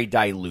very, very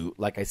dilute.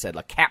 Like I said,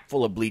 a cap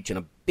full of bleach in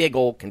a big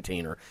old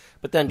container,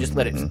 but then just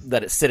let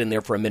it sit in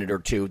there for a minute or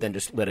two, then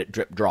just let it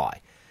drip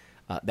dry.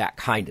 That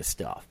kind of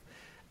stuff.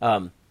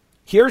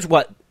 Here's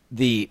what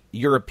the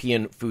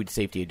European Food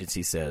Safety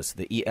Agency says,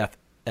 the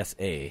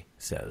EFSA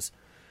says.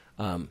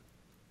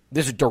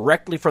 This is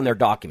directly from their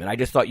document. I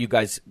just thought you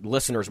guys,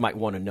 listeners, might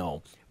want to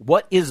know.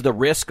 What is the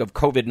risk of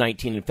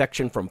COVID-19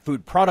 infection from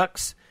food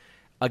products?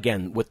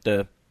 Again, with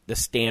the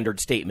standard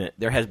statement,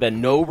 there has been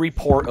no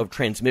report of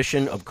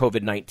transmission of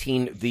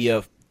COVID-19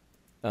 via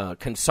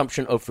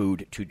consumption of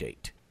food to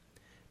date.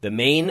 The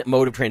main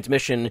mode of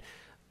transmission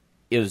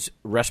is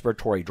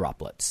respiratory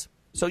droplets.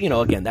 So,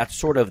 again, that's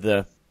sort of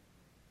the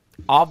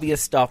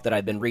obvious stuff that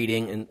I've been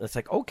reading, and it's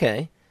like,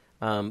 okay.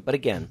 But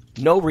again,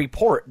 no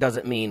report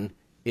doesn't mean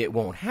it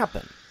won't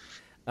happen.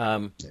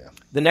 The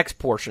next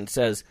portion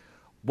says,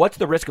 what's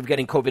the risk of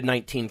getting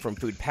COVID-19 from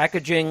food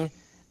packaging?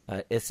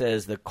 It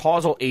says the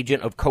causal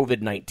agent of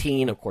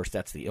COVID-19, of course,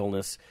 that's the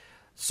illness,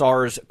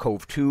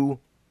 SARS-CoV-2,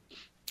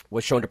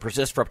 was shown to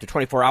persist for up to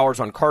 24 hours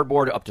on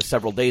cardboard, up to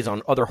several days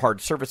on other hard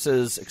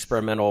surfaces,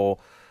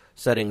 experimental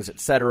settings,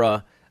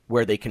 etc.,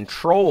 where they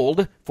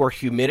controlled for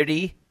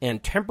humidity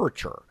and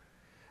temperature.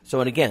 So,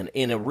 and again,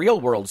 in a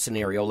real-world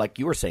scenario, like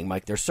you were saying,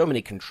 Mike, there's so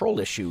many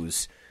control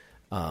issues.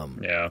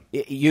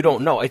 You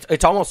don't know.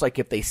 It's almost like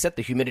if they set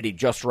the humidity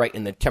just right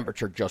and the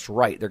temperature just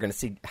right, they're going to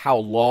see how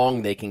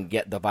long they can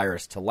get the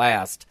virus to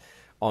last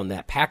on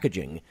that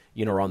packaging,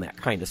 or on that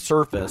kind of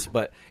surface.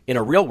 But in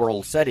a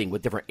real-world setting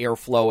with different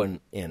airflow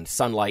and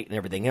sunlight and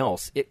everything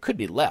else, it could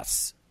be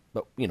less.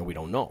 But, we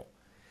don't know.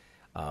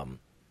 And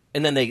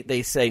then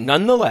they say,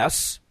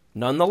 nonetheless,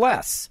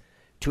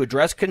 to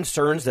address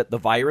concerns that the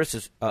virus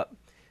is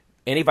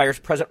any virus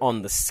present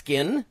on the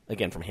skin,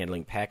 again from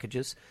handling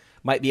packages,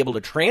 might be able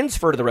to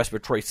transfer to the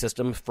respiratory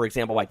system, for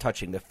example, by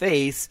touching the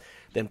face,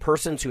 then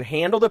persons who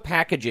handle the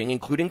packaging,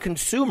 including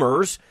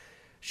consumers,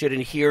 should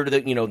adhere to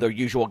the, their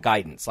usual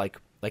guidance, like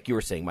you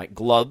were saying, Mike,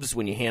 gloves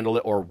when you handle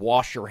it, or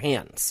wash your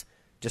hands.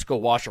 Just go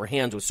wash your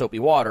hands with soapy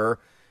water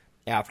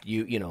after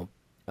you,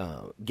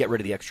 get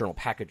rid of the external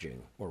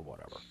packaging or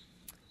whatever.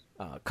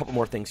 A couple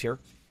more things here.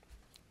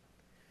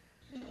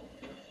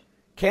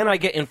 Can I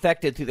get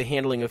infected through the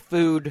handling of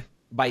food?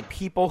 by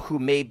people who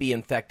may be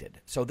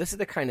infected. So this is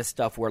the kind of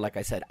stuff where, like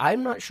I said,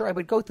 I'm not sure I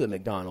would go through a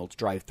McDonald's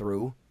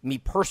drive-through. Me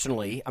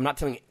personally, I'm not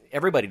telling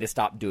everybody to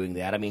stop doing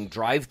that. I mean,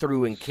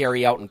 drive-through and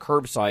carry out and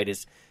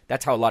curbside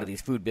that's how a lot of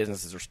these food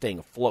businesses are staying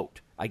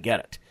afloat. I get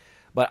it.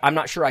 But I'm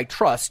not sure I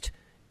trust,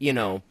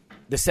 the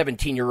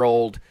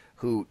 17-year-old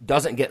who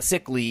doesn't get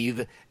sick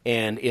leave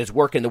and is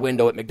working the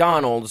window at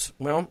McDonald's.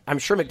 Well, I'm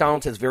sure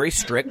McDonald's has very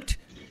strict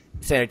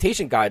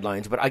sanitation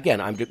guidelines, but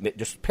again, I'm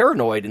just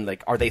paranoid and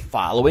are they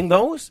following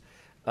those?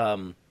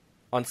 On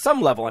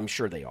some level, I'm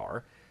sure they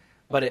are.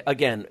 But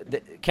again,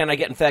 can I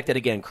get infected?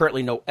 Again,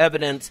 currently no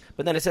evidence,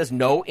 but then it says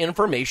no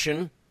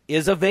information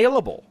is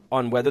available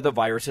on whether the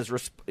virus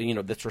is,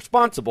 that's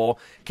responsible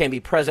can be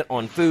present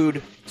on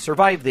food,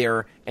 survive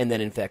there, and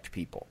then infect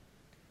people.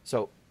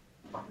 So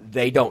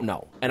they don't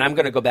know. And I'm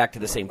going to go back to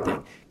the same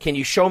thing. Can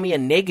you show me a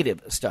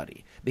negative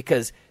study?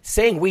 Because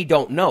saying we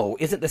don't know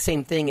isn't the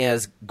same thing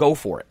as go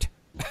for it.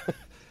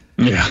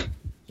 Yeah.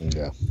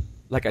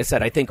 Like I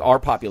said, I think our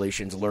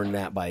populations learned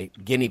that by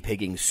guinea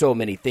pigging so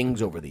many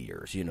things over the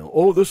years.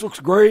 Oh, this looks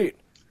great.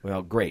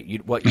 Well,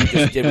 great. What you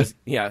just did was,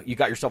 you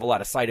got yourself a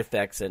lot of side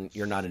effects and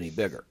you're not any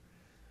bigger.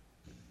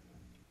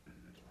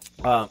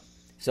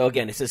 So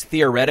again, it says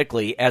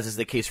theoretically, as is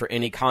the case for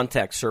any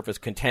contact surface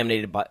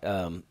contaminated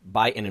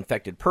by an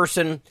infected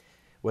person,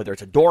 whether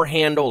it's a door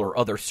handle or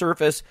other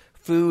surface,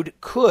 food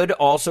could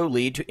also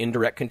lead to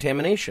indirect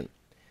contamination.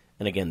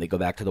 And again, they go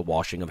back to the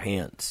washing of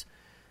hands.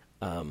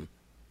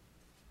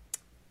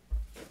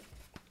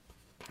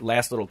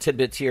 Last little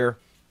tidbits here.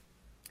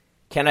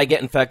 Can I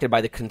get infected by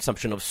the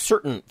consumption of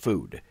certain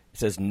food? It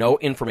says no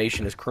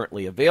information is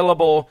currently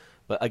available.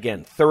 But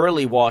again,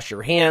 thoroughly wash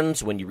your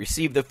hands when you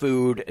receive the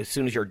food as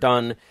soon as you're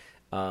done.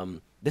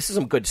 This is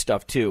some good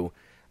stuff, too.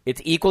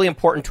 It's equally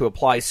important to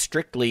apply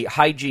strictly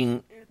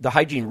the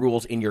hygiene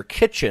rules in your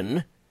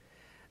kitchen.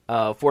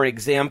 For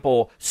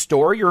example,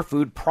 store your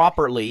food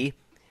properly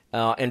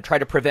and try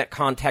to prevent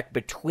contact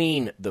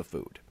between the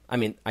food. I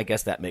mean, I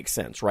guess that makes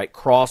sense, right?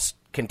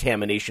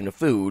 Cross-contamination of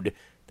food,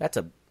 that's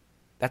a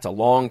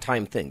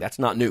long-time thing. That's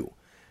not new.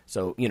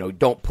 So,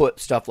 don't put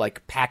stuff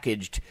like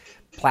packaged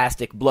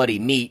plastic bloody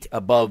meat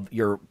above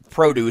your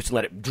produce and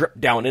let it drip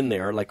down in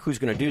there. Like, who's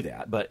going to do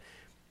that? But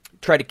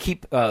try to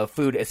keep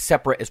food as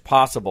separate as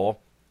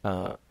possible.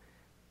 And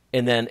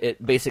then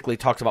it basically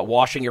talks about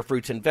washing your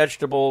fruits and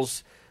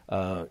vegetables,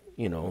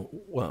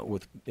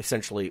 with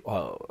essentially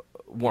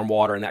warm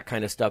water and that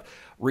kind of stuff.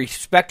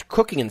 Respect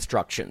cooking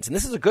instructions. And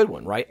this is a good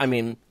one, right? I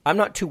mean, I'm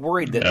not too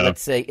worried that,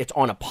 let's say, it's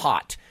on a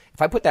pot.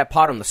 If I put that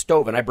pot on the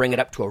stove and I bring it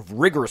up to a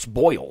rigorous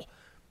boil,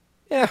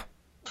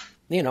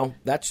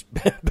 that's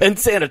been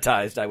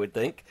sanitized, I would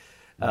think,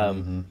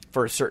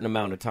 for a certain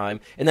amount of time.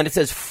 And then it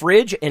says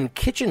fridge and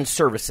kitchen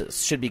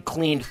services should be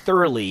cleaned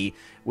thoroughly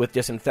with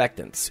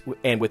disinfectants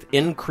and with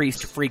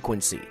increased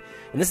frequency.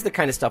 And this is the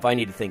kind of stuff I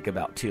need to think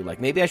about, too.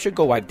 Like, maybe I should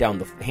go wipe down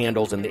the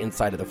handles and the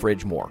inside of the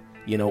fridge more,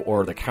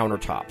 or the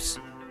countertops.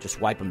 Just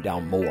wipe them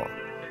down more.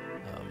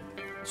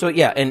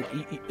 And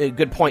a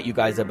good point, you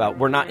guys, about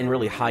we're not in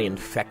really high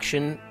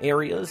infection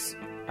areas.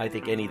 I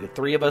think any of the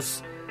three of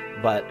us,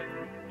 but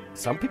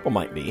some people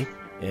might be.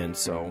 And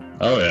so...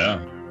 Oh,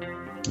 yeah.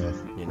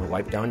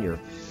 Wipe down your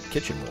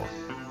kitchen more.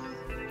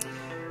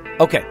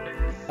 Okay.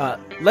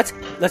 Let's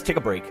take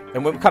a break.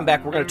 And when we come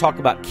back, we're going to talk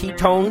about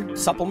ketone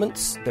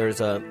supplements.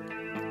 There's a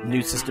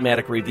new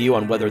systematic review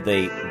on whether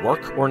they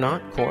work or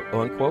not, quote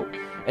unquote.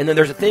 And then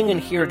there's a thing in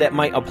here that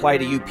might apply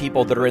to you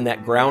people that are in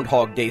that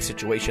Groundhog Day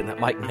situation that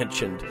Mike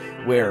mentioned,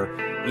 where,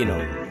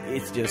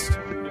 it's just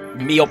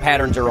meal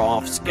patterns are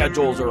off,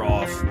 schedules are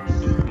off,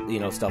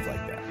 stuff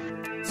like that.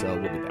 So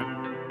we'll be back.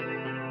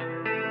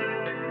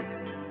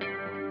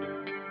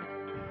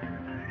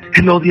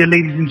 Hello there,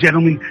 ladies and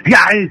gentlemen.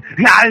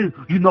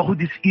 You know who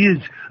this is.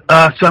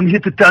 So I'm here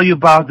to tell you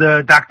about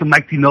Dr.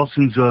 Mike T.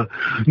 Nelson's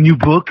new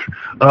book,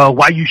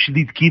 Why You Should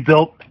Eat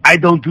Keto. I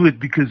don't do it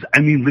because,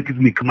 look at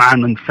me. Come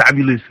on, I'm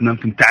fabulous and I'm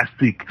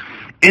fantastic.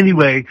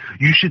 Anyway,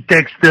 you should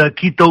text the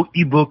Keto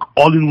ebook,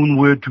 all in one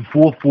word, to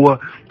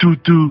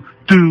 44222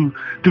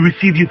 to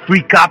receive your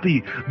free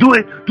copy. Do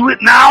it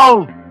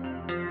now!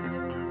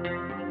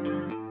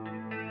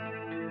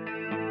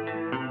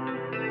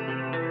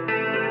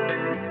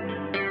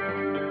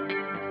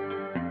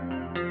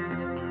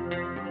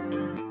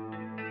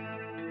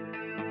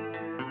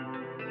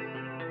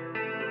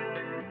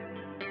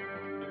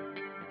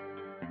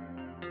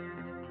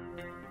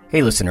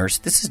 Hey listeners,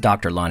 this is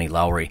Dr. Lonnie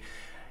Lowry.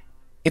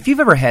 If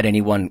you've ever had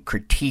anyone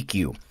critique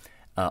you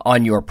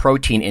on your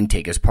protein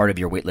intake as part of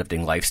your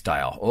weightlifting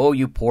lifestyle, oh,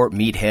 you poor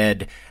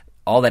meathead,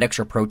 all that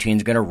extra protein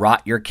is going to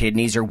rot your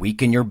kidneys or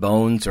weaken your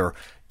bones or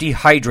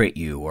dehydrate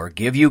you or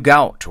give you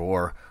gout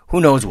or who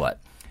knows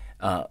what.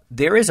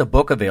 There is a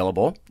book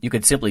available. You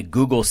could simply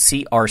Google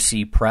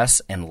CRC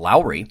Press and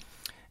Lowry.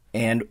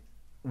 And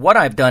what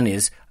I've done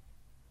is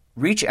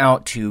reach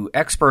out to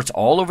experts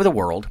all over the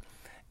world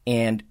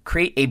and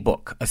create a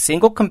book, a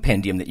single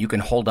compendium that you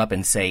can hold up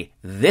and say,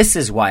 this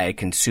is why I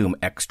consume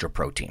extra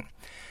protein.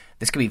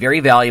 This can be very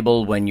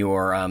valuable when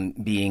you're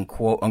being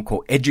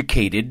quote-unquote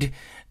educated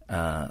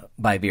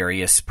by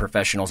various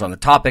professionals on the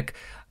topic.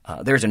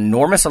 There's an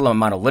enormous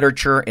amount of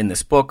literature in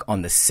this book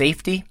on the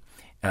safety,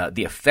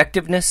 the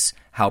effectiveness,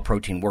 how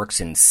protein works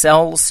in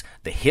cells,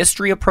 the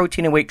history of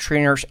protein and weight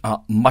trainers,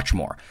 much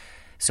more.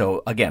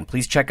 So again,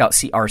 please check out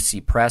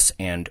CRC Press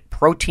and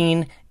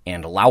Protein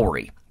and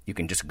Lowry. You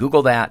can just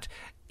Google that.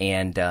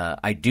 And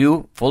I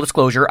do, full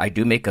disclosure, I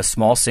do make a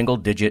small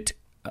single-digit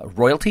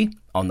royalty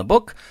on the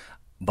book,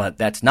 but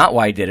that's not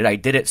why I did it. I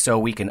did it so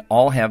we can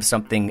all have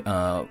something,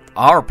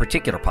 our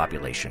particular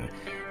population,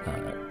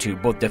 to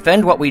both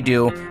defend what we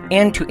do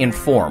and to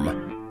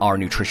inform our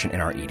nutrition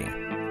and our eating.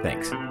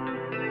 Thanks.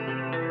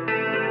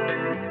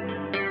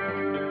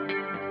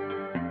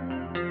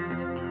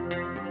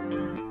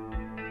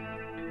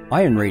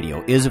 Iron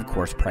Radio is, of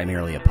course,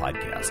 primarily a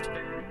podcast.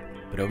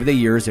 But over the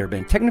years, there have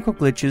been technical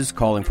glitches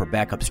calling for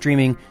backup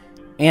streaming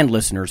and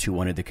listeners who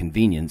wanted the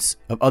convenience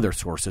of other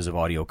sources of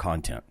audio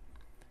content.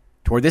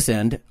 Toward this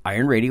end,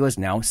 Iron Radio is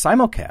now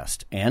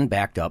simulcast and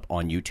backed up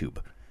on YouTube.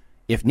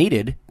 If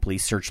needed,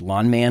 please search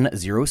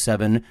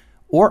Lawnman07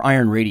 or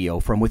Iron Radio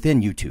from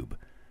within YouTube.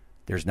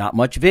 There's not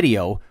much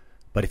video,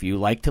 but if you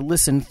like to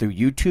listen through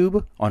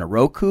YouTube on a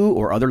Roku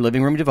or other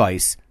living room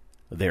device,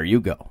 there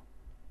you go.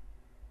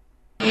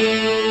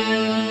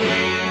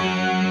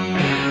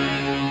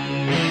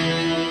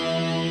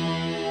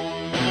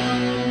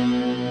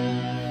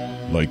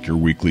 Like your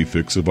weekly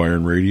fix of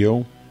Iron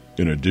Radio?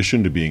 In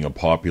addition to being a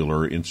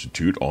popular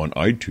institute on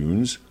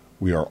iTunes,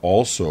 we are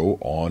also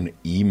on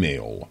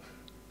email.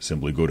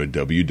 Simply go to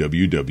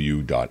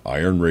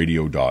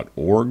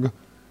www.ironradio.org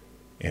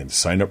and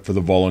sign up for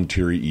the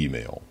voluntary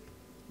email.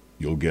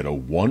 You'll get a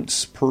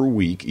once per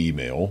week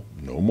email,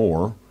 no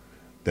more.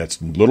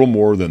 That's little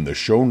more than the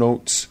show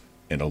notes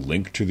and a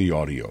link to the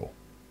audio.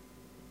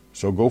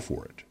 So go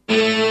for it.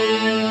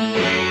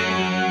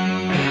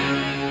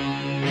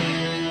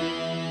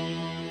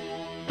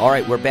 All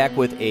right, we're back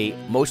with a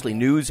mostly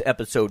news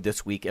episode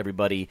this week,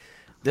 everybody.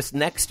 This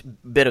next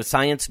bit of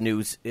science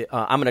news,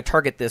 I'm going to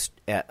target this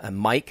at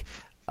Mike.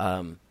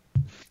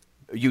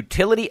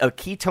 Utility of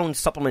ketone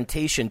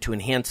supplementation to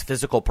enhance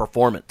physical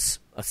performance,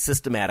 a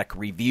systematic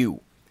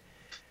review.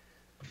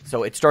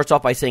 So it starts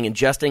off by saying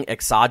ingesting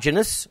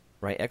exogenous,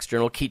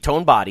 external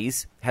ketone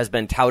bodies has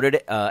been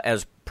touted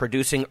as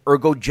producing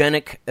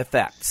ergogenic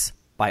effects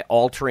by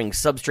altering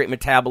substrate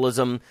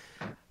metabolism.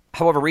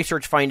 However,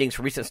 research findings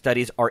from recent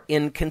studies are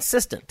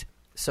inconsistent,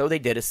 so they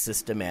did a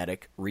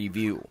systematic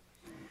review.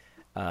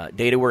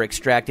 Data were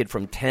extracted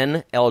from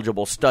 10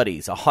 eligible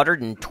studies,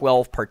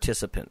 112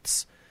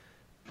 participants.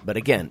 But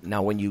again,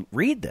 now when you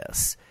read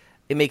this,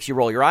 it makes you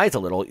roll your eyes a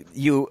little.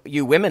 You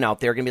women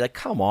out there are going to be like,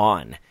 come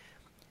on.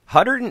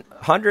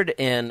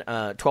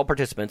 112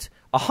 participants,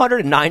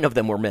 109 of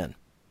them were men.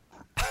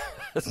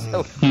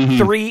 So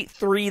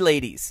three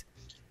ladies.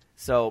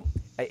 So,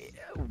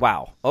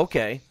 wow,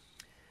 okay.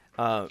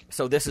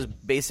 So this is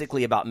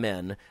basically about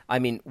men. I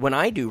mean, when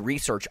I do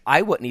research,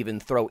 I wouldn't even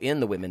throw in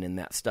the women in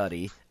that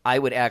study. I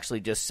would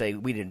actually just say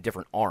we need a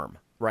different arm,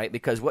 right?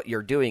 Because what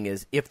you're doing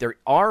is if there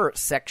are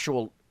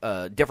sexual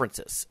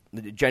differences,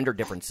 gender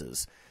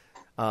differences,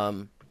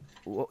 you're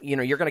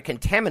going to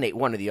contaminate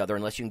one or the other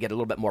unless you can get a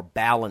little bit more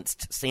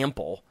balanced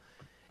sample.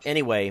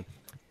 Anyway,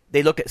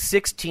 they look at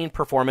 16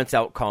 performance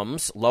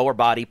outcomes: lower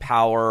body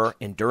power,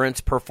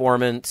 endurance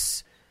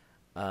performance.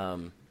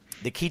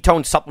 The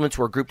ketone supplements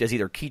were grouped as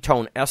either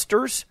ketone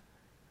esters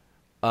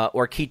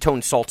or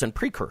ketone salts and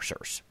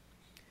precursors.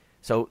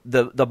 So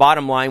the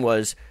bottom line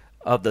was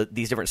of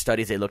these different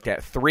studies they looked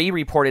at, 3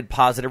 reported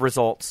positive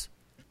results,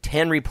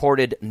 10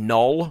 reported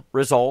null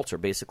results, or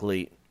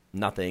basically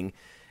nothing,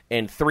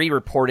 and 3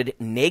 reported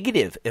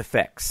negative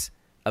effects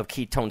of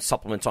ketone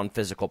supplements on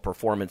physical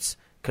performance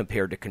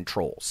compared to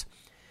controls.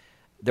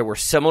 There were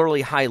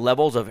similarly high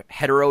levels of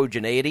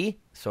heterogeneity,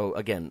 so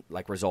again,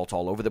 like results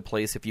all over the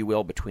place, if you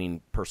will,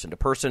 between person to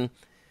person.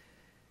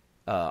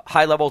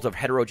 High levels of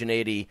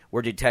heterogeneity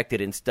were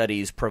detected in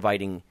studies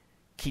providing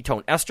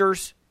ketone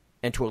esters,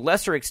 and to a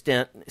lesser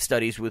extent,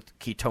 studies with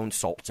ketone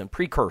salts and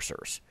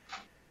precursors.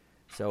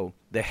 So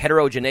the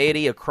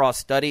heterogeneity across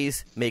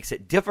studies makes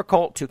it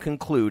difficult to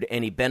conclude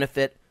any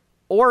benefit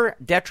or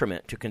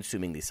detriment to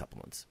consuming these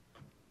supplements.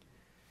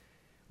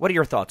 What are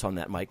your thoughts on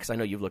that, Mike? Because I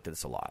know you've looked at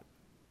this a lot.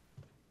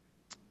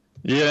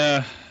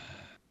 Yeah,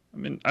 I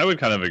mean, I would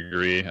kind of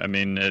agree. I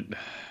mean,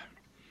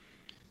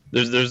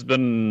 there's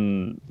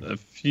been a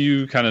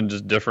few kind of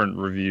just different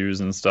reviews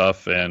and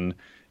stuff, and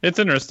it's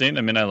interesting.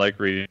 I mean, I like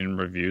reading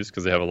reviews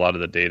because they have a lot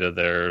of the data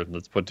there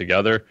that's put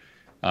together.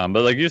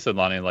 But like you said,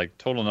 Lonnie, like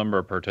total number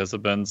of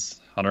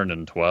participants,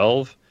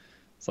 112.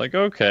 It's like,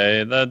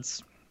 okay,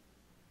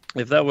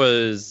 if that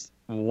was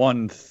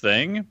one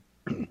thing,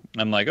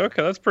 I'm like,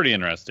 okay, that's pretty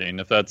interesting.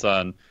 If that's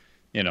on,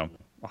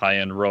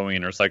 high-end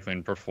rowing or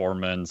cycling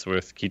performance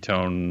with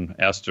ketone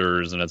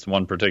esters and it's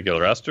one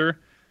particular ester,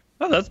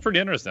 that's pretty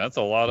interesting. That's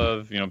a lot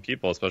of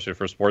people, especially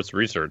for sports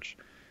research.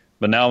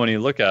 But now when you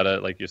look at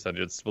it, like you said,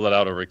 it's split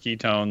out over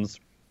ketones,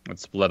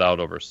 it's split out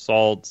over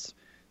salts.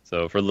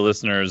 So for the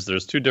listeners,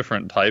 there's 2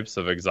 different types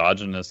of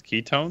exogenous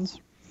ketones.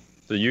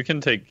 So you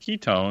can take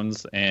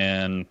ketones,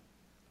 and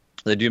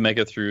they do make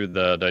it through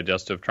the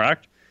digestive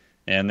tract,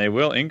 and they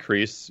will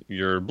increase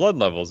your blood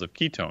levels of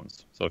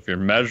ketones. So if you're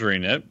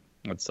measuring it,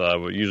 it's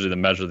usually the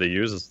measure they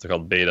use is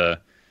called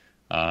beta.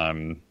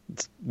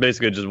 It's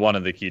basically just one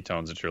of the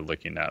ketones that you're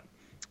looking at.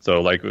 So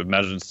like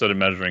instead of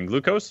measuring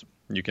glucose,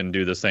 you can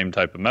do the same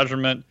type of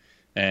measurement,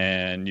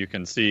 and you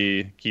can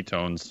see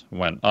ketones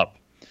went up.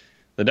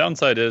 The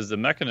downside is the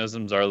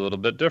mechanisms are a little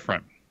bit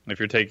different. If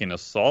you're taking a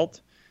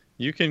salt,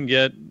 you can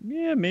get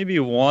maybe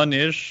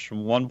 1-ish,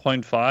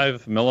 1.5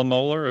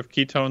 millimolar of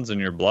ketones in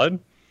your blood.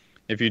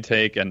 If you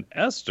take an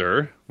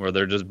ester, where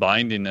they're just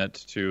binding it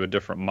to a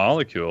different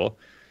molecule,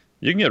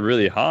 you can get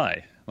really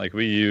high. Like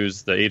we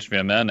use the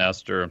HVMN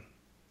ester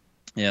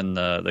in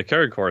the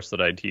carry course that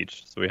I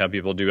teach. So we have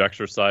people do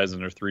exercise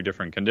under 3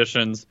 different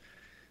conditions: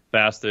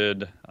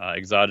 fasted,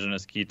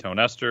 exogenous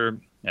ketone ester,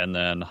 and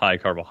then high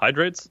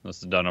carbohydrates. This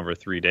is done over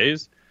 3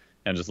 days,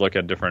 and just look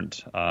at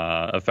different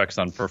effects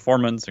on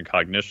performance and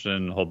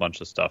cognition, a whole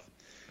bunch of stuff.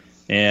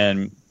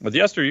 And with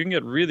the ester, you can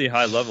get really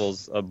high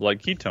levels of blood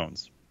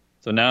ketones.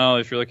 So now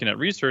if you're looking at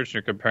research and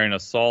you're comparing a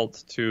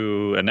salt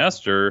to an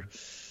ester,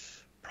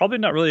 probably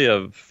not really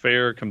a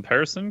fair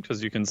comparison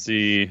because you can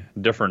see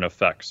different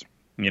effects.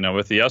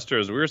 With the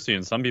esters, we were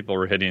seeing some people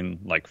were hitting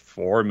like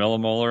 4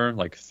 millimolar,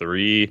 like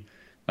 3.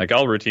 Like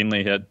I'll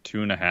routinely hit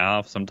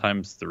 2.5,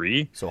 sometimes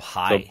 3. So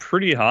high. So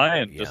pretty high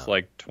in just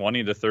like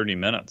 20 to 30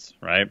 minutes,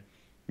 right?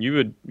 You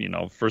would,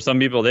 for some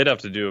people, they'd have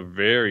to do a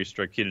very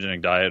strict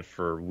ketogenic diet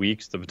for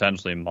weeks to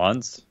potentially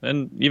months.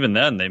 And even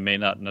then, they may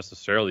not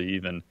necessarily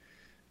even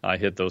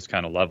hit those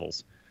kind of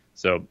levels.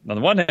 So on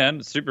the one hand,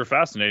 it's super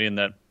fascinating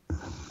that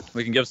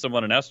we can give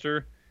someone an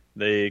ester,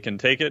 they can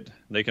take it,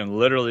 they can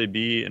literally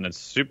be in its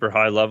super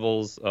high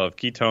levels of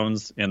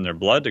ketones in their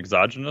blood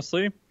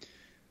exogenously.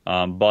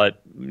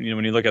 But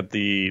when you look at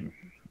the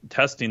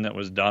testing that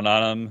was done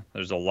on them,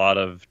 there's a lot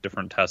of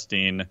different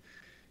testing.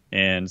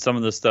 And some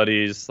of the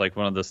studies, like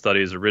one of the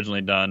studies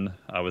originally done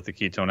with the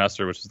ketone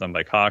ester, which was done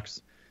by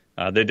Cox,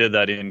 they did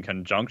that in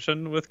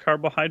conjunction with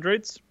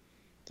carbohydrates.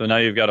 So now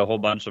you've got a whole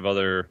bunch of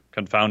other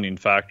confounding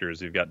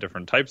factors. You've got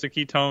different types of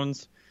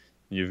ketones.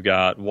 You've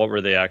got what were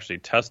they actually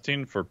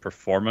testing for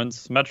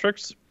performance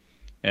metrics.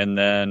 And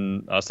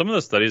then some of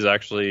the studies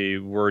actually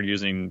were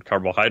using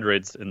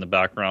carbohydrates in the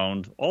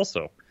background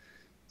also.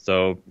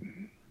 So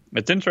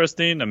it's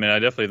interesting. I mean, I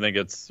definitely think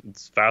it's a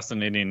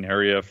fascinating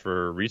area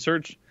for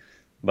research,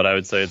 but I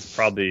would say it's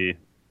probably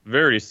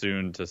very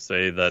soon to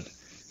say that,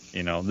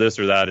 this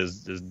or that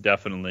is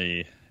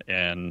definitely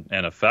an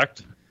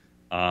effect.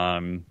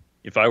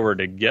 If I were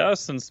to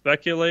guess and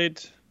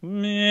speculate,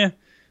 I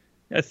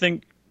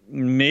think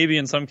maybe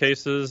in some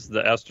cases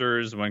the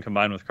esters, when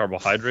combined with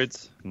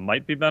carbohydrates,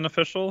 might be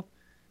beneficial.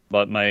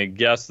 But my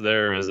guess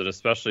there is that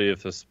especially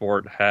if the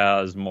sport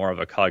has more of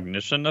a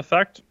cognition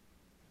effect,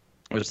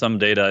 there's some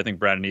data, I think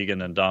Brandon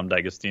Egan and Dom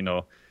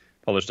D'Agostino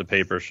published a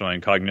paper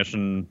showing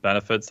cognition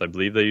benefits. I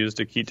believe they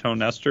used a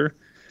ketone ester.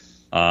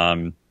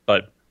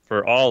 But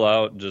for all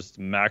out, just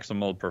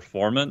maximal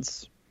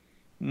performance,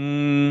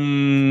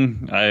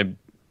 I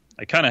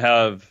kind of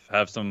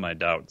have some of my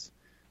doubts.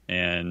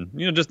 And,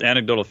 just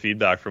anecdotal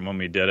feedback from when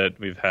we did it,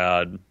 we've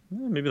had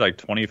maybe like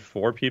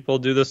 24 people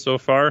do this so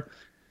far.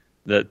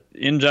 That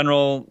in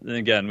general, and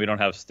again, we don't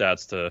have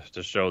stats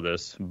to show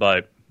this,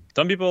 but a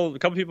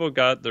couple people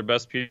got their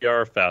best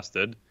PR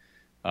fasted.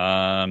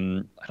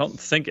 I don't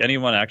think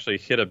anyone actually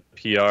hit a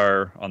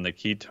PR on the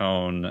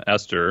ketone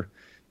ester.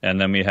 And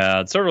then we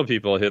had several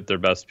people hit their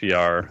best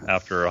PR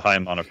after a high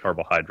amount of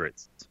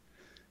carbohydrates.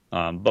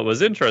 But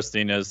what's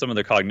interesting is some of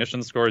the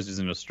cognition scores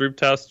using a Stroop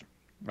test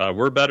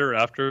were better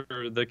after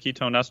the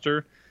ketone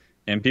ester,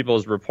 and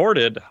people's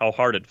reported how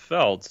hard it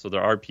felt. So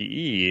their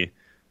RPE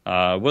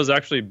was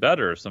actually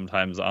better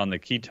sometimes on the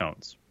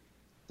ketones.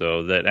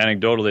 So that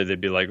anecdotally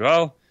they'd be like,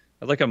 well,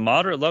 at like a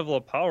moderate level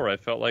of power, I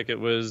felt like it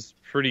was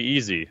pretty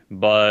easy,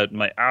 but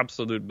my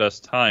absolute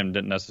best time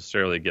didn't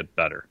necessarily get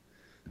better.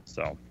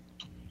 So,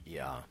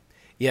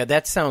 yeah,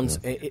 that sounds.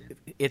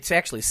 It's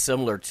actually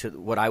similar to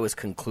what I was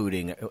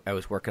concluding. I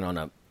was working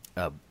on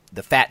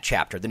the fat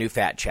chapter, the new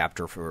fat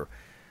chapter for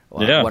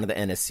one of the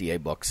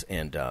NSCA books,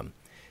 and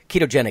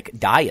ketogenic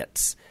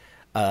diets.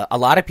 A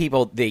lot of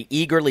people, they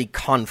eagerly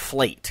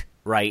conflate,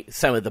 right,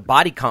 some of the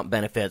body comp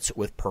benefits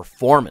with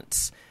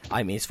performance.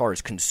 I mean, as far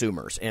as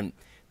consumers, and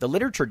the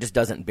literature just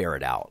doesn't bear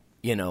it out.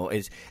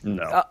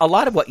 A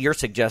lot of what you're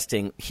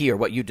suggesting here,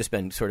 what you've just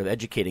been sort of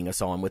educating us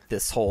on with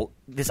this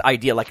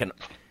idea, like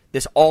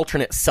this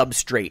alternate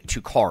substrate to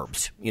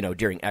carbs,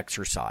 during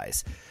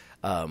exercise.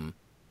 To me,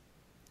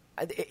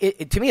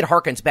 it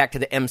harkens back to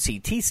the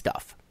MCT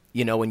stuff.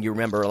 When you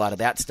remember a lot of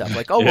that stuff,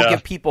 like, we'll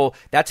give people,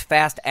 that's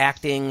fast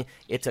acting.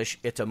 It's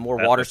a more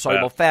water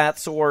soluble fat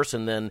source.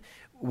 And then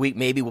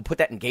we'll put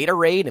that in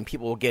Gatorade and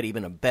people will get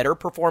even a better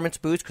performance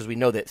boost. Cause we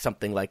know that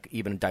something like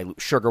even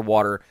dilute sugar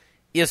water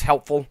is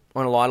helpful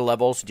on a lot of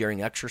levels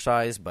during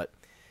exercise. But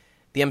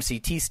the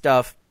MCT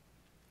stuff,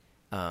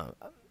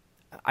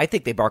 I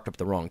think they barked up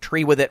the wrong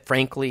tree with it,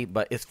 frankly.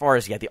 But as far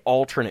as the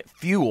alternate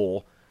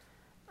fuel,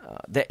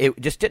 that it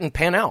just didn't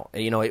pan out.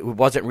 It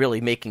wasn't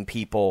really making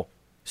people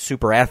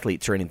super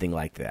athletes or anything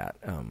like that.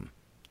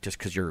 Just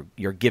because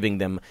you're giving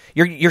them,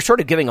 you're sort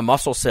of giving a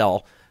muscle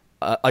cell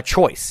a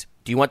choice.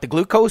 Do you want the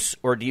glucose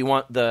or do you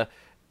want the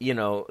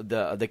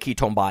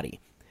ketone body?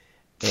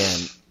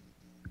 And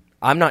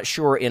I'm not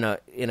sure in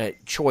a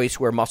choice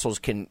where muscles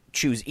can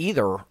choose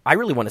either. I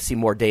really want to see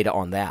more data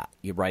on that.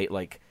 You're right,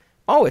 like,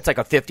 oh, it's like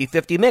a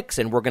 50-50 mix,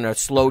 and we're going to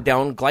slow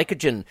down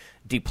glycogen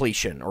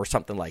depletion or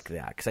something like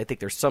that. Because I think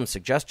there's some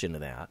suggestion to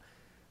that.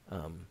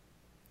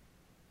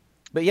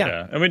 But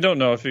yeah, and we don't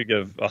know if you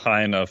give a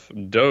high enough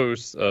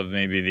dose of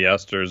maybe the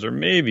esters or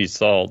maybe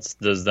salts,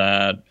 does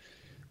that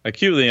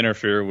acutely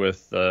interfere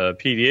with the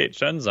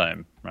PDH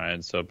enzyme,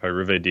 right? So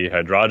pyruvate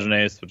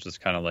dehydrogenase, which is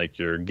kind of like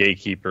your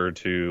gatekeeper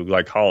to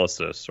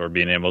glycolysis or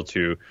being able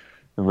to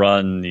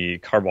run the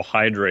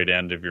carbohydrate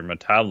end of your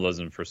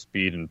metabolism for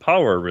speed and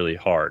power really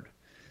hard.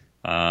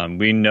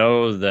 We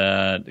know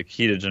that a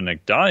ketogenic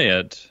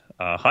diet,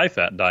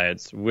 high-fat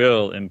diets,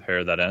 will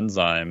impair that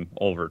enzyme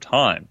over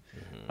time.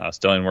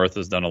 Stellingworth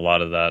has done a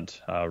lot of that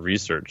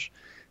research.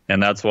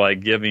 And that's why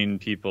giving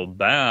people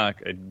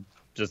back a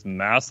just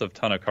massive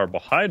ton of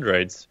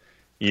carbohydrates,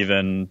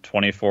 even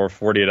 24,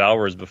 48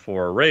 hours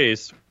before a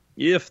race,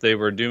 if they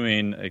were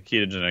doing a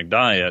ketogenic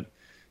diet,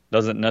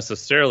 doesn't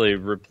necessarily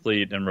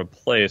replete and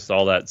replace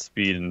all that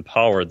speed and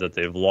power that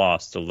they've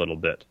lost a little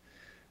bit.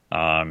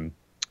 And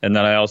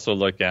then I also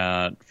look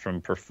at,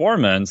 from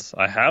performance,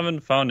 I haven't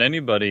found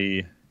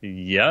anybody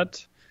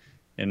yet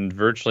in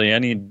virtually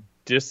any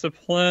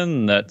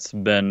discipline that's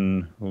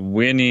been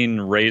winning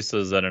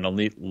races at an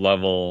elite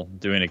level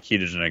doing a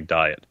ketogenic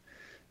diet.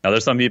 Now,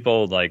 there's some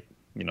people like,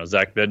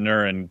 Zach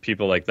Bidner and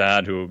people like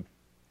that who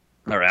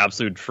are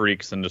absolute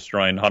freaks and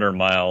destroying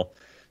 100-mile,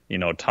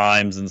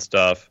 times and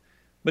stuff.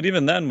 But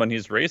even then, when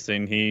he's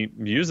racing, he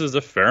uses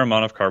a fair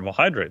amount of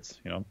carbohydrates,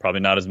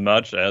 probably not as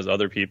much as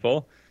other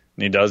people.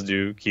 And he does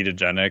do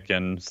ketogenic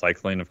and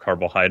cycling of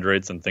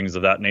carbohydrates and things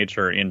of that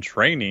nature in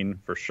training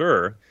for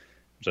sure,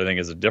 which I think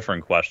is a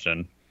different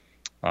question.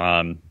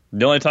 The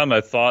only time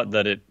I thought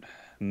that it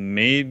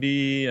may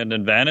be an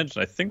advantage,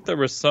 I think there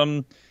was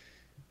some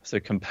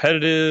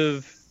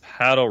competitive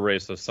paddle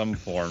race of some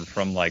form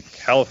from like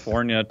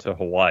California to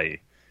Hawaii.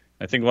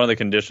 I think one of the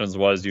conditions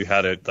was you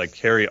had to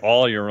carry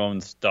all your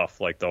own stuff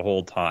the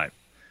whole time.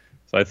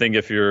 So I think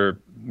if you're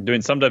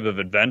doing some type of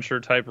adventure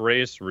type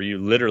race where you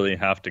literally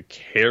have to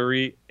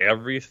carry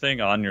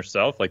everything on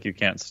yourself, like you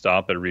can't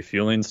stop at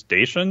refueling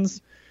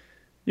stations,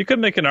 you could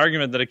make an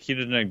argument that a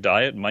ketogenic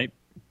diet might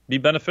be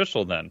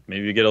beneficial then.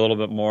 Maybe you get a little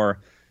bit more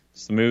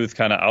smooth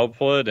kind of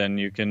output and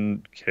you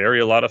can carry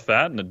a lot of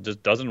fat and it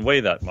just doesn't weigh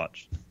that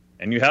much.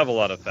 And you have a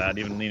lot of fat.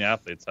 Even lean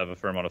athletes have a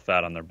fair amount of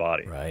fat on their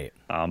body. Right.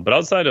 But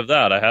outside of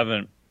that, I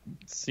haven't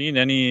seen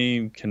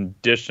any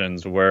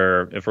conditions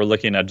where, if we're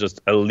looking at just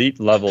elite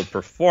level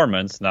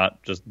performance,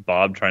 not just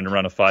Bob trying to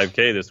run a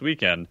 5K this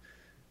weekend,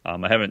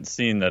 I haven't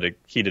seen that a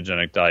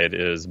ketogenic diet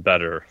is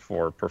better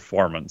for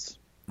performance.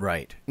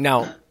 Right.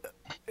 Now,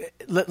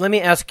 let me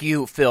ask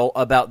you, Phil,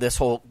 about this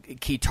whole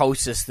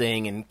ketosis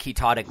thing and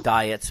ketonic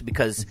diets,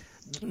 because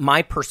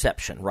my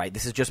perception, right,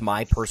 this is just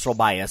my personal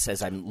bias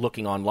as I'm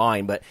looking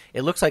online, but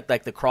it looks like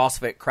the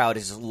CrossFit crowd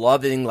is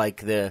loving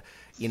the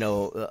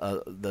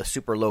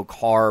super low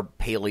carb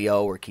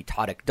paleo or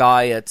ketonic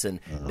diets,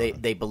 and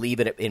they believe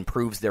it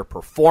improves their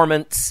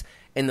performance,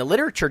 and the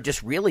literature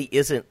just really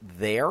isn't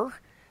there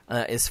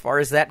as far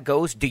as that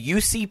goes. Do you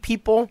see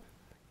people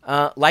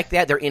like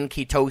that? They're in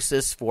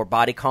ketosis for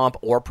body comp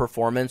or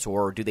performance,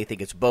 or do they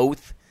think it's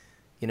both?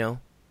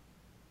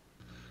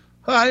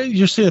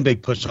 You're seeing a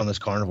big push on this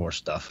carnivore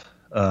stuff,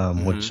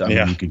 which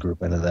you could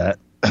group into that.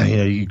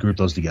 You could group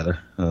those together.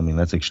 I mean,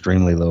 that's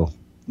extremely low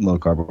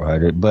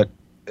carbohydrate. But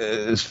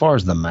as far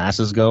as the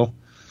masses go,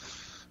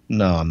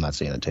 no, I'm not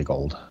seeing it take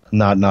hold.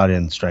 Not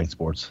in strength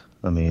sports.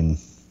 I mean,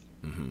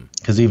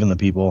 because even the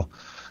people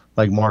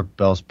like Mark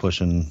Bell's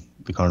pushing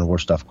the carnivore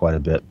stuff quite a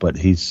bit, but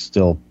he's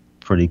still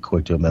pretty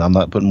quick to admit. I'm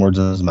not putting words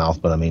in his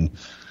mouth, but I mean,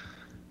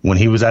 when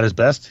he was at his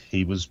best,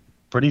 he was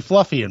pretty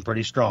fluffy and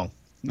pretty strong.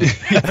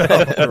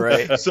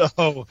 Right.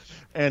 So,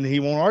 and he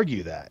won't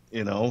argue that.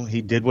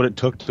 He did what it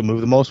took to move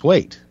the most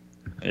weight.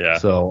 Yeah.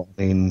 So,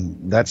 I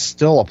mean, that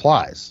still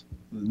applies.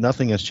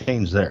 Nothing has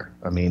changed there.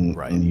 I mean,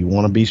 when you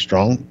want to be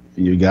strong,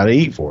 you got to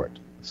eat for it.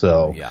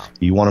 So,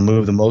 you want to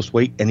move the most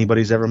weight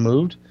anybody's ever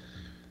moved.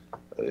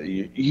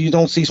 You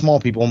don't see small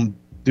people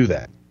do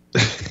that.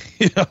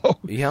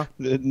 Yeah.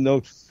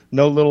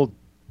 No little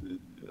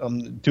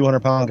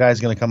 200-pound guy is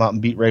going to come out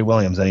and beat Ray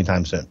Williams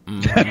anytime soon.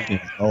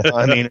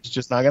 I mean, it's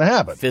just not going to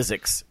happen.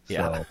 Physics.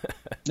 Yeah.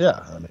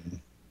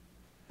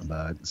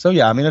 So,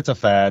 I mean, it's a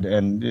fad,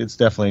 and it's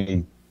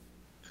definitely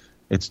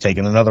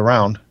taken another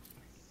round.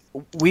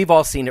 We've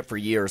all seen it for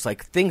years.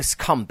 Things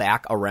come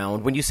back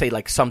around. When you say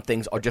some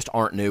things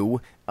aren't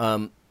new,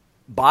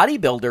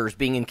 bodybuilders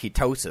being in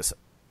ketosis,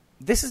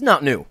 this is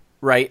not new,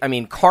 right? I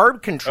mean,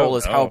 carb control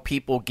is how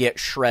people get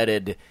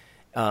shredded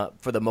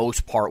for the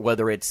most part,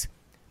 whether it's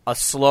a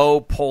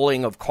slow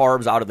pulling of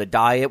carbs out of the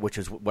diet, which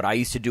is what I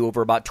used to do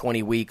over about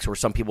 20 weeks, where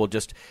some people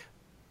just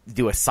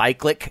do a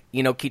cyclic,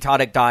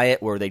 ketotic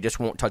diet where they just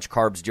won't touch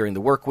carbs during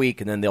the work week,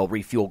 and then they'll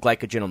refuel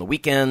glycogen on the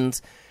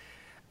weekends.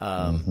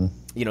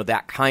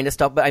 That kind of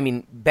stuff. But I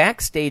mean,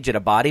 backstage at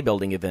a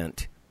bodybuilding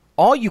event,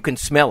 all you can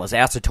smell is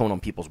acetone on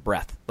people's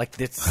breath. Like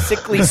this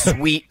sickly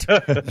sweet,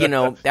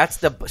 that's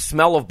the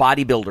smell of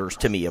bodybuilders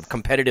to me, of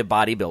competitive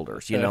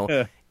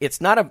bodybuilders,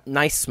 It's not a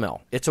nice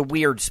smell. It's a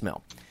weird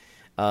smell.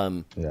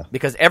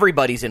 Because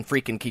everybody's in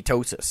freaking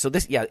ketosis. So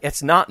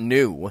it's not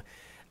new.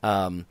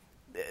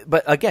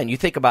 But again, you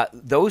think about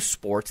those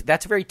sports,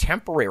 that's a very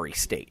temporary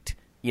state.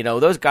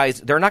 Those guys,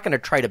 they're not going to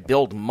try to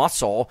build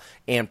muscle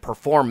and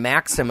perform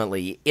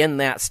maximally in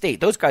that state.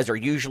 Those guys are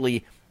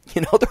usually,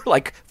 they're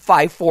like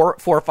 4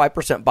 or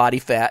 5% body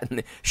fat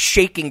and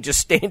shaking just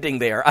standing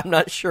there. I'm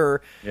not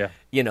sure. Yeah.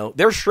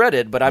 They're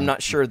shredded, but I'm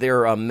not sure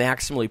they're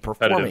maximally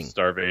performing. Competitive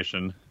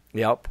starvation.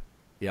 Yep.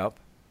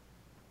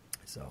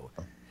 So,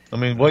 I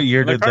mean, what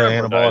year did the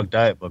Anabolic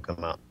Diet book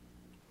come out?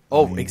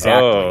 Oh,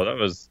 exactly. Oh, that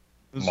was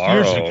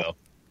years ago.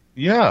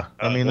 Yeah,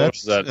 I mean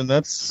that's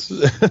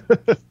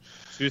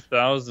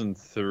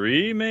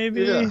 2003,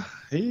 maybe. Yeah,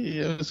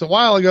 it's a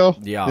while ago.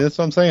 Yeah, that's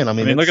what I'm saying. I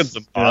mean look at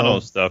the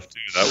Bono stuff too.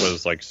 That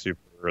was like super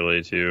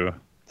early too.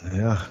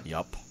 Yeah.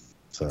 Yep.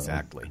 So.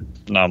 Exactly.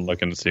 Now I'm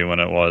looking to see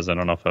when it was. I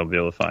don't know if I'll be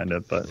able to find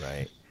it, but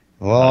right.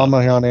 Well, I'm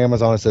on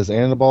Amazon. It says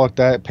Anabolic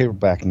Diet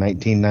paperback,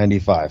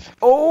 1995.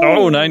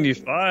 Oh,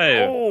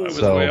 95. Oh. I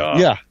was way off.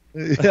 Yeah.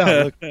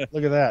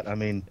 Look at that. I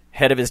mean,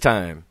 ahead of his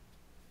time.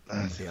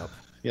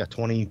 Yeah,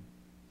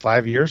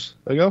 25 years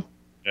ago.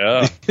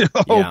 Yeah.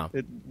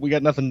 We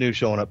got nothing new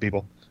showing up,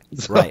 people.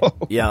 So, right.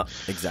 Yeah,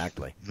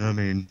 exactly. I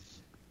mean,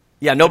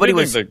 nobody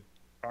was. The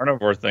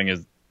carnivore thing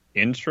is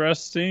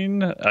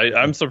interesting.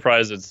 I'm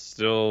surprised it's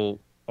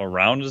still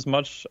around as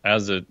much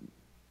as it.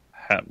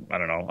 I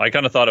don't know. I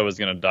kind of thought it was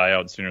going to die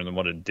out sooner than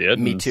what it did.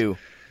 Me too.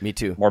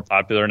 More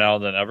popular now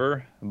than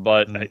ever.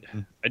 But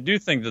I do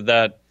think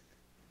that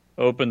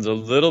opens a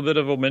little bit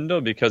of a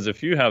window, because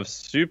if you have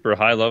super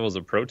high levels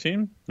of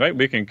protein, right,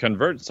 we can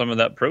convert some of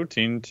that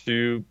protein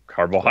to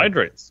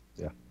carbohydrates.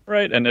 Yeah.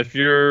 Right. And if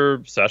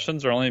your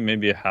sessions are only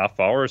maybe a half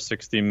hour,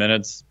 60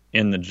 minutes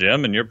in the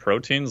gym, and your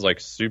protein's like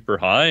super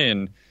high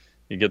and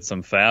you get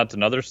some fat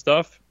and other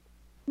stuff,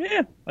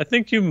 I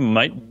think you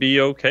might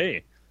be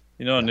okay.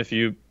 And if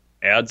you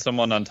add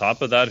someone on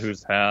top of that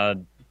who's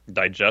had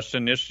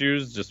digestion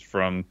issues just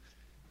from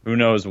who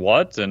knows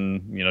what,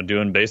 and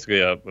doing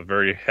basically a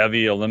very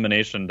heavy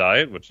elimination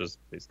diet, which is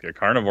basically a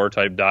carnivore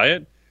type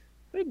diet,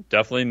 they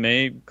definitely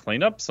may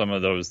clean up some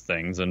of those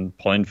things, and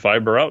pulling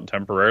fiber out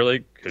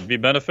temporarily could be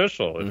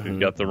beneficial if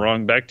you've got the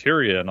wrong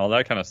bacteria and all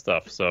that kind of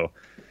stuff. So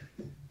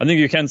I think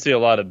you can see a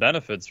lot of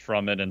benefits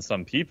from it in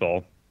some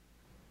people.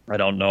 I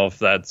don't know if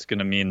that's going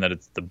to mean that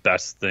it's the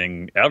best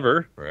thing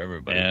ever for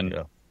everybody.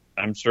 And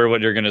I'm sure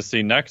what you're going to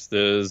see next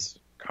is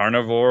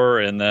carnivore,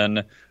 and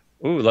then,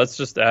 let's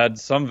just add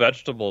some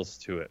vegetables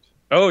to it.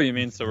 Oh, you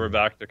mean so we're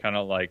back to kind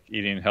of like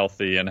eating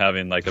healthy and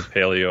having like a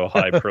paleo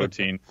high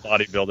protein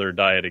bodybuilder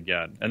diet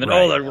again. And then,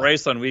 the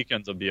rice on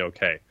weekends will be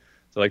okay.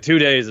 So like 2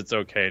 days, it's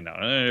okay now.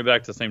 And then you're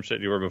back to the same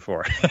shit you were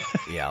before.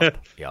 Yep.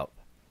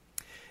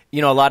 A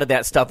lot of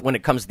that stuff, when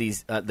it comes to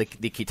these the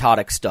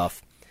ketotic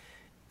stuff,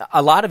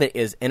 a lot of it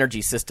is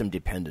energy system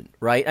dependent,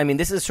 right? I mean,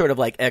 this is sort of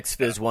like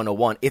XFIZ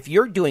 101. If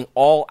you're doing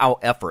all-out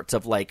efforts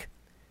of like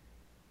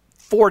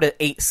 4 to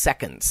 8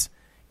 seconds,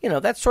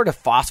 that's sort of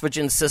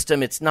phosphagen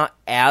system. It's not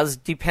as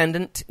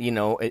dependent,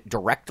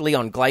 directly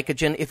on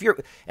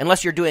glycogen.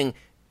 Unless you're doing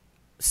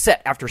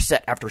set after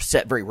set after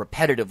set very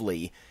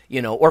repetitively,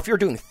 or if you're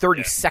doing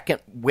 30-second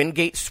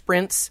Wingate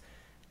sprints,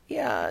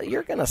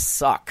 you're going to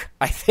suck,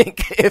 I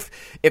think, if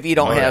you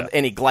don't have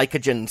any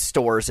glycogen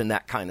stores and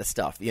that kind of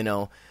stuff,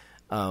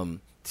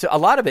 So a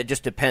lot of it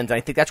just depends. I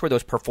think that's where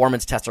those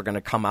performance tests are going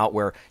to come out,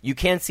 where you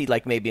can see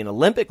like maybe an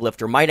Olympic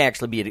lifter might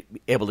actually be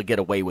able to get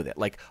away with it.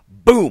 Like,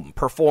 boom,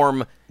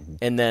 perform,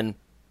 and then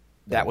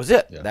that was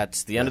it. Yeah.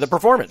 That's the end of the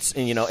performance.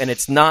 And, and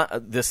it's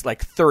not this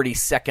like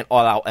 30-second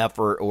all-out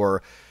effort,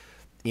 or,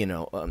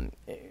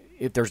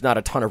 if there's not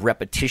a ton of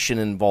repetition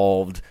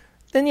involved,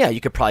 then,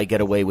 you could probably get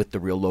away with the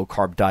real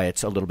low-carb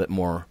diets a little bit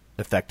more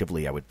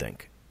effectively, I would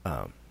think.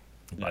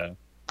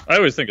 I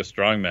always think of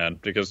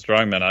strongman, because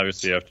strongman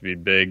obviously you have to be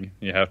big,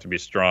 you have to be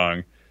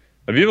strong.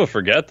 But people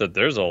forget that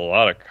there's a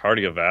lot of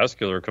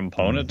cardiovascular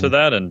component to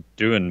that, and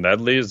doing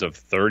medleys of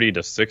 30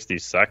 to 60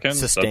 seconds,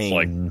 Sustain. That's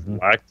like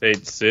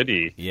lactate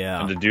city. Yeah.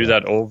 And to do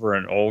that over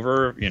and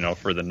over,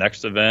 for the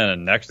next event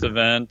and next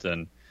event.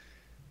 And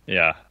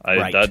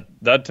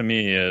that to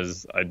me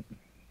is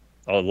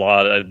a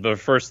lot. The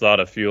first thought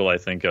of fuel I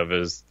think of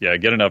is,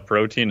 get enough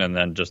protein and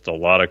then just a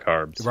lot of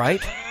carbs.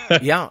 Right.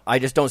 Yeah. I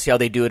just don't see how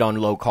they do it on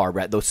low carb,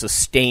 right? Those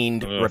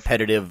sustained,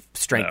 repetitive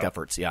strength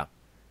efforts. Yeah.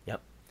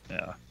 Yep.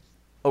 Yeah.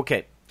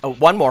 Okay.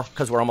 One more,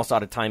 because we're almost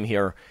out of time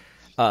here.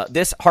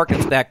 This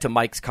harkens back to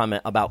Mike's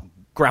comment about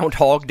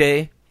Groundhog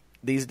Day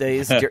these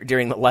days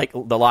during the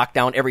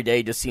lockdown. Every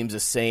day just seems the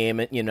same,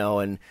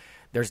 and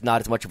there's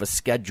not as much of a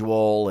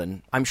schedule.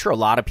 And I'm sure a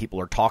lot of people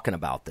are talking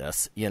about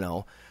this,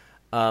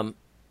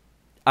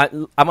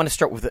 I'm going to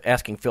start with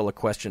asking Phil a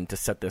question to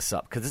set this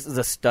up, because this is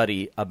a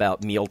study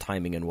about meal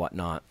timing and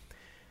whatnot.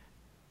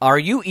 Are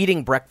you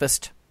eating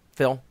breakfast,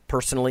 Phil,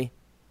 personally?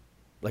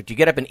 Like, do you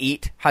get up and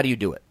eat? How do you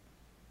do it?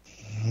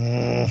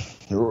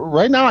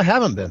 Right now, I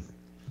haven't been.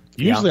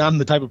 Usually, I'm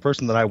the type of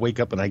person that I wake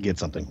up and I get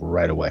something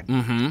right away.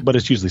 But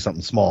it's usually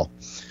something small.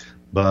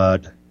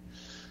 But,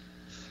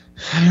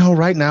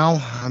 right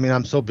now, I mean,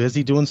 I'm so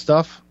busy doing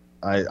stuff.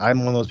 I'm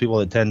one of those people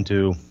that tend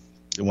to,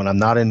 when I'm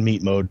not in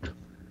meat mode,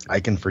 I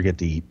can forget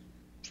to eat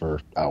for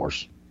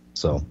hours.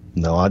 So,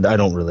 no, I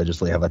don't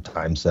religiously have a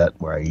time set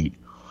where I eat.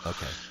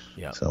 Okay,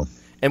 yeah. So.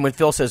 And when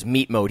Phil says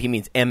meat mode, he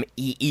means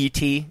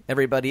MEET,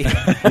 everybody?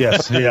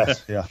 Yes,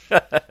 yeah.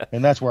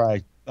 And that's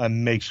where I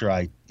make sure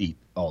I eat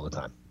all the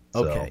time.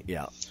 So, okay,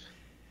 yeah.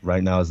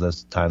 Right now is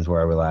those times where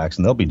I relax,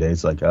 and there'll be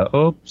days like,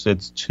 oops,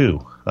 it's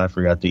 2. I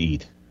forgot to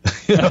eat.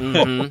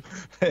 And,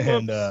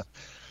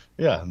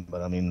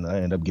 but I mean,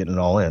 I end up getting it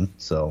all in.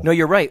 So no,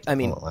 you're right. I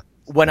mean,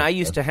 when I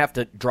used to have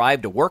to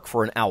drive to work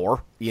for an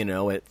hour,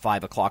 at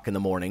 5 o'clock in the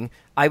morning,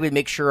 I would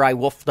make sure I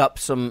wolfed up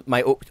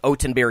my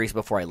oats and berries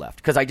before I left,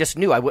 because I just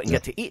knew I wouldn't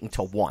get to eat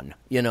until 1,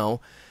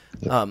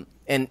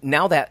 And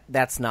now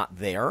that's not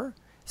there.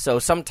 So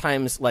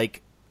sometimes,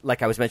 like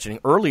I was mentioning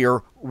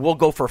earlier, we'll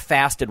go for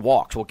fasted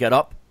walks. We'll get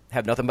up,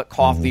 have nothing but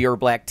coffee or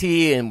black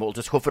tea, and we'll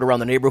just hoof it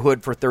around the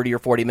neighborhood for 30 or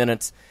 40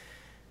 minutes.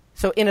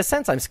 So in a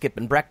sense, I'm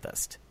skipping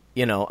breakfast.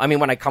 I mean,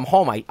 when I come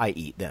home, I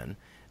eat then.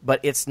 But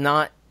it's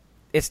not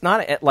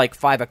at like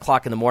 5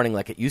 o'clock in the morning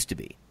like it used to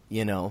be,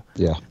 Yeah.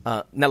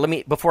 Now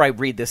before I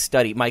read this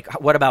study,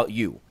 Mike, what about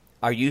you?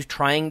 Are you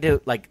trying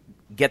to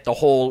get the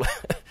whole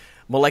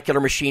molecular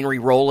machinery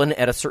rolling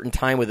at a certain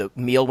time with a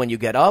meal when you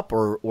get up,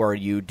 or are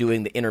you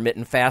doing the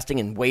intermittent fasting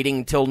and waiting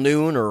until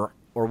noon, or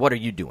what are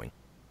you doing?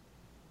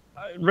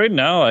 Right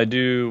now, I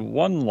do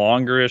one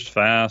longer-ish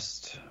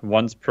fast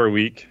once per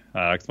week,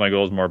 because my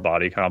goal is more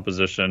body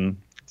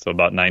composition, so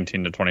about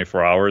 19 to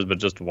 24 hours, but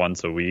just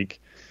once a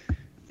week.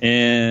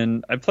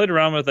 And I played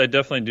around with, I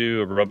definitely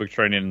do aerobic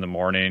training in the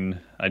morning.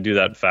 I do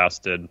that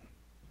fasted.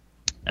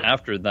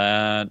 After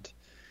that,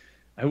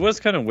 I was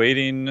kind of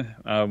waiting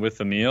with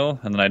the meal,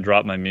 and then I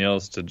dropped my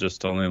meals to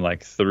just only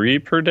 3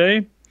 per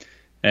day.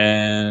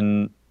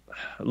 And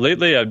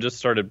lately, I've just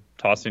started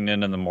tossing in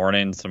the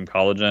morning some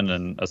collagen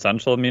and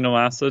essential amino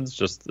acids,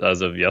 just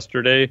as of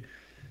yesterday,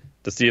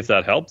 to see if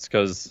that helps,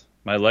 because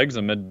my legs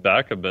and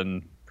mid-back have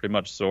been pretty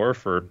much sore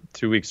for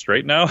 2 weeks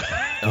straight now.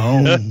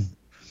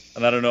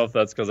 And I don't know if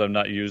that's because I'm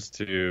not used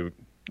to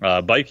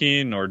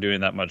biking or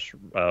doing that much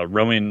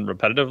rowing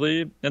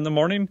repetitively in the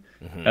morning.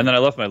 And then I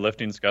left my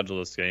lifting schedule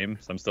the same,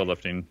 so I'm still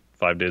lifting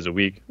 5 days a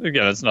week.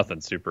 Again, it's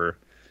nothing super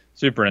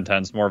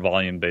intense, more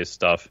volume-based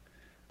stuff.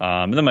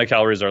 And then my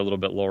calories are a little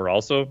bit lower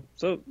also,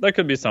 so that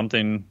could be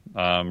something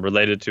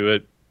related to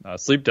it.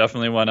 Sleep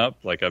definitely went up.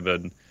 I've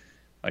been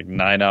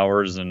 9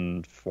 hours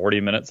and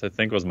 40 minutes, I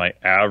think, was my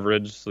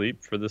average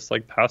sleep for this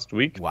past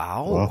week.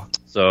 Wow.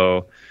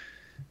 So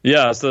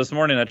yeah, so this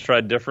morning I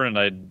tried different.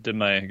 I did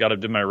my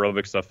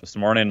aerobic stuff this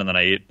morning, and then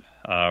I ate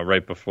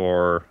right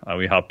before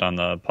we hopped on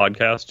the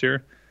podcast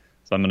here.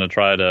 So I'm going to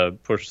try to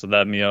push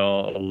that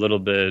meal a little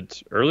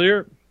bit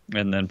earlier,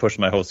 and then push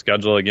my whole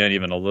schedule again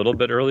even a little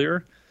bit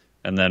earlier,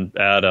 and then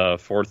add a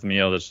 4th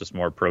meal that's just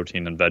more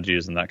protein and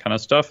veggies and that kind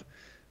of stuff.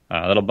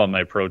 That'll bump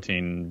my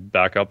protein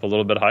back up a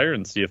little bit higher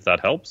and see if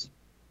that helps.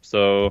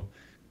 So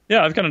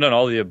yeah, I've kind of done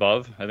all the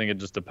above. I think it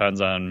just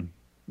depends on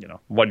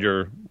what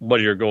your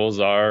goals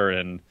are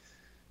and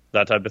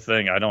that type of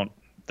thing. I don't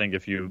think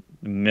if you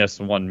miss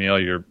one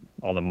meal,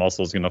 all the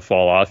muscle is going to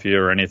fall off you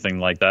or anything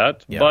like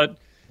that. Yeah. But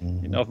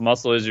if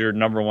muscle is your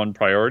number one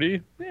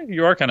priority,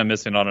 you are kind of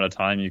missing out on a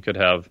time you could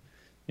have,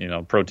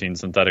 protein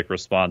synthetic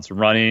response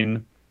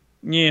running.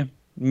 Yeah,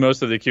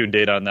 most of the acute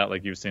data on that,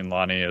 like you've seen,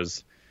 Lonnie,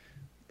 is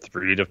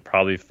 3 to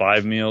probably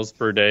 5 meals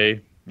per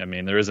day. I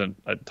mean, there isn't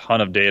a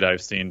ton of data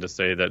I've seen to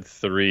say that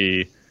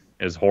 3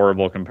 is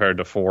horrible compared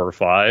to 4 or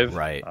 5.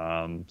 Right.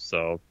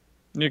 So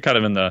you're kind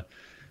of in the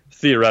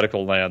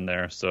theoretical land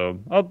there. So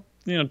I'll,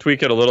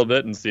 tweak it a little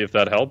bit and see if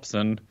that helps.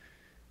 And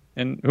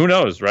who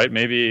knows, right?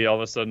 Maybe all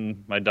of a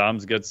sudden my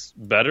DOMS gets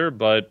better,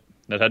 but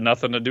it had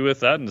nothing to do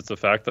with that. And it's the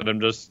fact that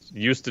I'm just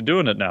used to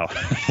doing it now.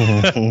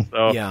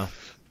 So yeah.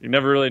 You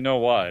never really know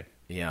why.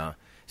 Yeah.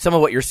 Some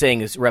of what you're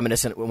saying is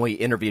reminiscent when we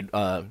interviewed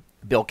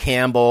Bill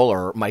Campbell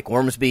or Mike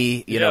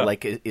Ormsby,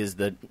 is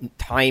the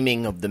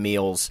timing of the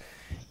meals.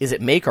 Is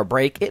it make or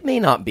break? It may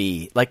not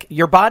be.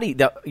 Your body,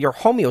 your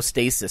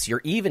homeostasis,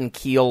 your even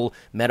keel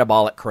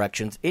metabolic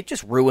corrections, it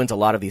just ruins a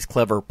lot of these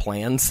clever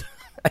plans,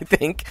 I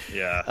think.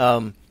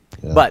 Yeah.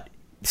 But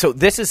so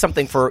this is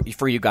something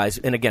for you guys,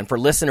 and again, for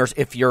listeners,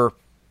 if your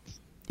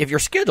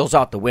schedule's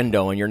out the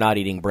window and you're not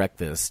eating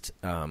breakfast,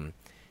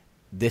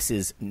 this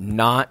is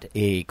not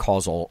a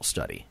causal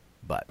study.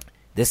 But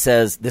this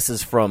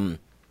is from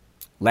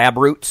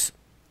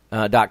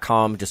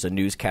LabRoots.com, just a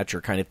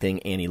newscatcher kind of thing,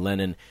 Annie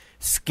Lennon.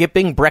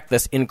 Skipping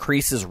breakfast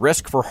increases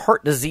risk for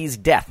heart disease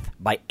death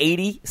by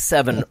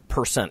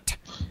 87%.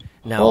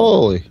 Now,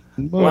 holy,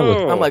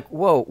 I'm like,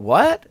 whoa,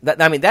 what?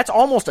 That's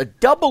almost a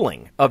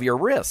doubling of your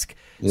risk.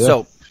 Yeah.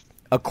 So,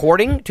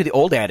 according to the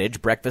old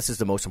adage, breakfast is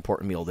the most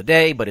important meal of the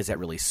day, but is that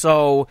really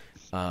so?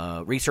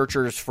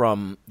 Researchers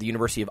from the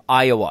University of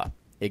Iowa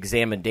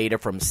examined data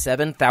from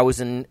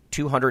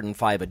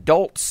 7,205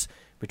 adults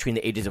between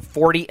the ages of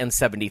 40 and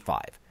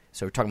 75.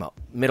 So we're talking about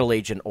middle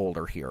age and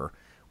older here,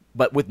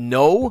 but with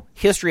no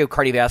history of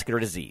cardiovascular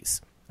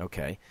disease.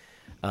 Okay.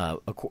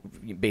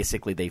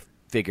 Basically, they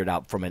figured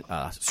out from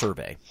a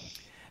survey.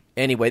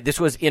 Anyway, this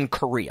was in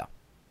Korea.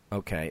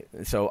 Okay.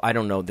 So I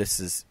don't know.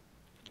 This is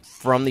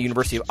from the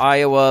University of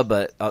Iowa,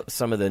 but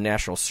some of the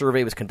national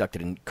survey was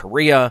conducted in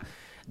Korea.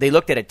 They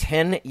looked at a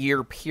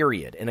 10-year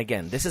period. And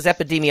again, this is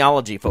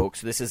epidemiology,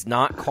 folks. This is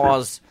not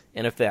cause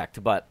and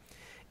effect. But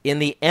in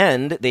the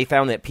end, they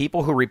found that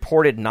people who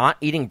reported not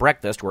eating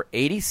breakfast were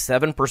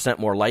 87%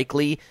 more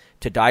likely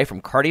to die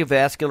from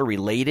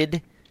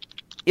cardiovascular-related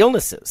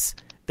illnesses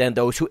than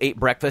those who ate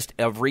breakfast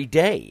every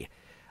day.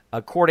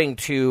 According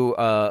to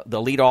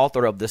the lead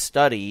author of the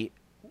study,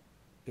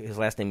 his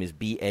last name is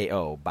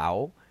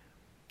Bao.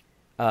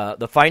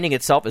 The finding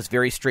itself is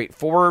very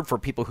straightforward for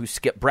people who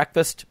skip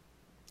breakfast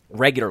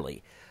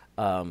regularly.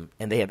 And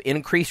they have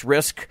increased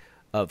risk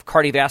of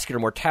cardiovascular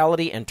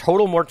mortality and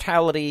total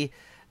mortality.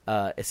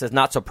 It says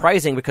not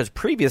surprising because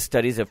previous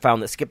studies have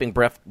found that skipping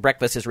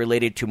breakfast is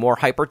related to more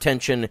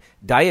hypertension,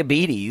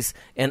 diabetes,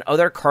 and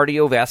other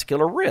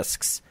cardiovascular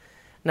risks.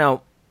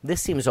 Now,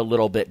 this seems a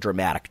little bit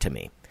dramatic to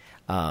me.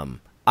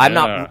 I'm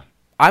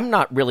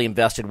not really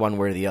invested one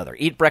way or the other.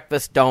 Eat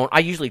breakfast, don't. I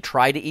usually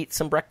try to eat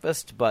some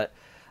breakfast, but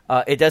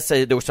it does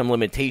say there were some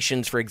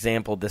limitations. For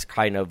example, this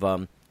kind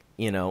of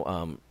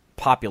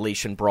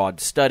population broad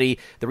study,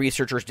 the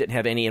researchers didn't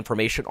have any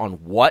information on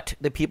what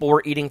the people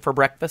were eating for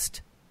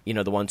breakfast.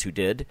 The ones who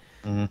did,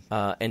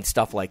 and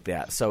stuff like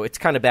that. So it's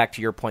kind of back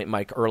to your point,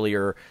 Mike,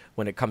 earlier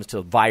when it comes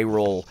to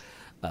viral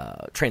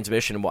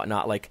transmission and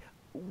whatnot. Like,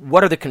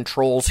 what are the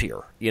controls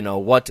here?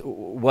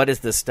 What is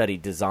this study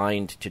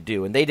designed to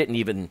do? And they didn't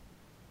even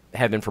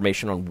have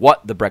information on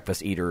what the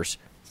breakfast eaters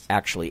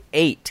actually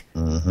ate,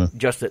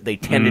 just that they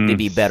tended to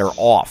be better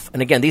off.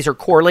 And again, these are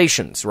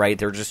correlations, right?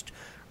 They're just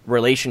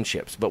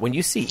relationships. But when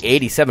you see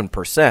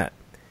 87%,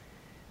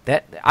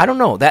 that I don't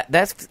know.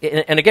 That's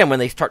and again, when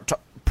they start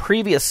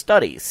previous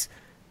studies,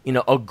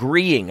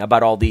 agreeing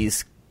about all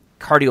these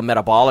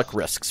cardiometabolic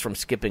risks from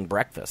skipping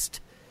breakfast.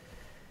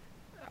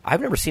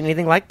 I've never seen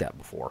anything like that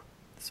before.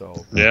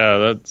 So yeah,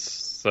 that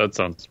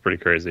sounds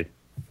pretty crazy.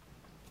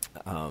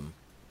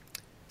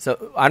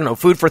 So I don't know.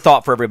 Food for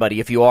thought for everybody.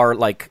 If you are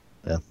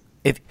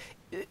if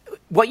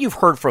what you've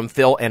heard from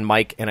Phil and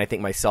Mike and I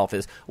think myself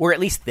is we're at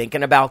least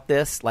thinking about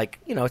this. Like,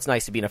 it's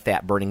nice to be in a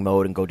fat burning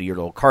mode and go do your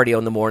little cardio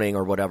in the morning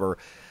or whatever.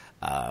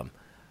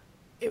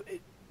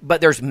 But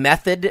there's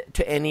method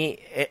to any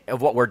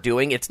of what we're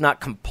doing. It's not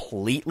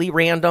completely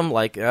random.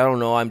 Like, I don't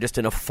know, I'm just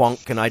in a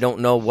funk and I don't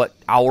know what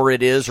hour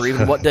it is or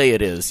even what day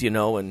it is,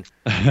 and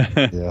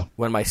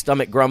when my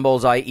stomach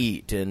grumbles, I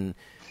eat. And,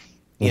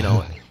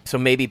 so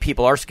maybe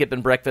people are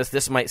skipping breakfast.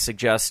 This might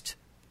suggest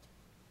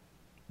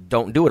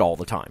don't do it all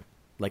the time.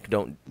 Like,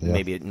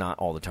 maybe not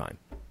all the time.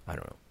 I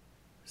don't know.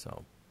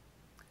 So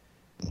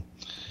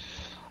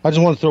I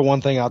just want to throw one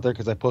thing out there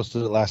because I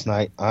posted it last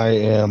night.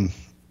 I'm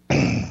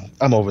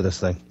over this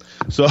thing.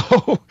 So,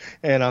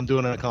 and I'm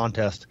doing a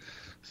contest.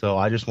 So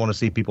I just want to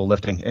see people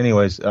lifting.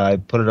 Anyways, I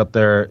put it up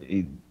there.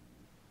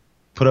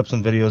 Put up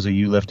some videos of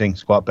you lifting,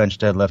 squat, bench,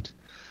 deadlift,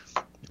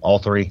 all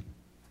three.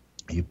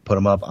 You put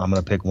them up. I'm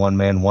going to pick one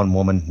man, one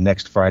woman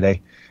next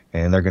Friday,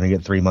 and they're going to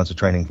get 3 months of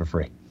training for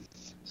free.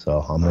 So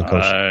I'm going to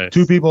coach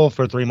 2 people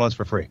for 3 months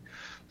for free.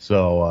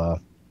 So,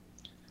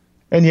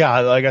 and yeah,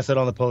 like I said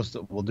on the post,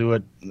 we'll do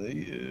it.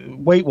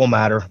 Weight will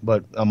matter,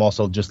 but I'm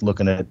also just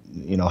looking at,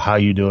 how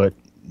you do it,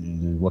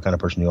 what kind of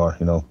person you are.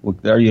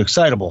 Are you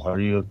excitable? Are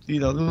you,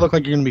 look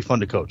like you're going to be fun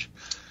to coach.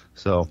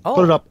 So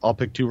put it up. I'll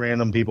pick 2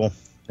 random people,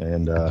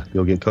 and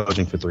you'll get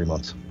coaching for 3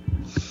 months.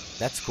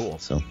 That's cool.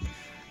 So,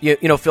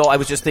 Phil, I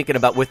was just thinking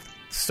about with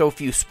so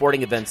few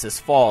sporting events this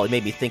fall, it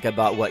made me think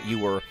about what you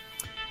were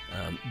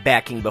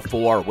backing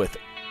before with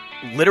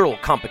literal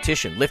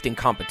competition, lifting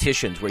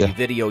competitions where you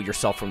video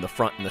yourself from the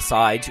front and the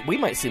sides. We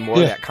might see more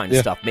of that kind of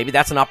stuff. Maybe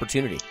that's an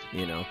opportunity,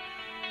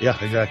 Yeah,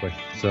 exactly.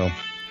 So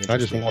I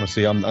just want to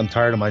see. I'm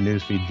tired of my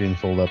news feed being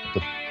filled up with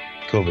the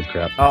COVID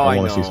crap. I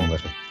want to see some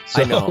lifting.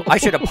 So. I know. I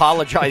should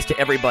apologize to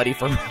everybody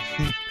for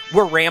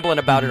we're rambling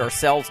about it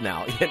ourselves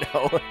now,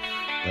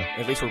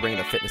 At least we're bringing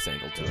a fitness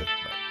angle to it.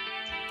 But.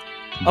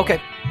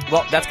 Okay.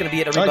 Well, that's going to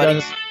be it, everybody.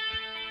 Right,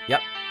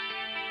 yep.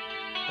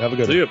 Have a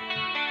good See you.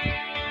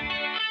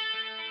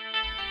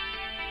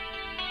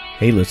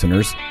 Hey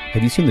listeners,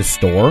 have you seen the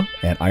store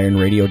at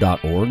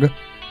ironradio.org?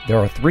 There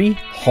are 3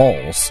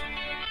 halls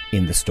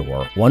in the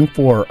store. One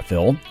for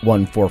Phil,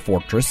 one for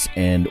Fortress,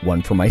 and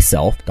one for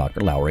myself,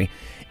 Dr. Lowry,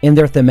 and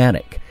they're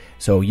thematic.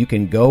 So you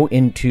can go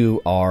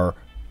into our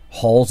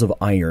Halls of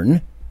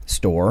Iron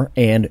store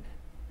and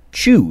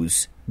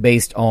choose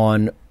based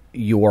on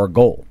your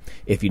goal.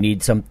 If you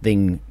need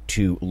something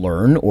to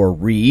learn or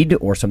read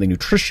or something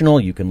nutritional,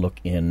 you can look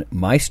in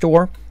my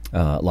store,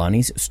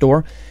 Lonnie's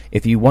store.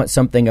 If you want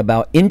something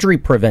about injury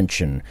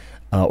prevention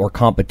or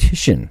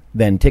competition,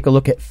 then take a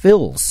look at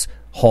Phil's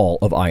Hall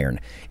of Iron.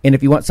 And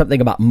if you want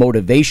something about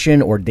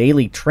motivation or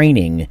daily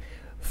training,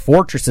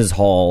 Fortress's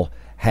Hall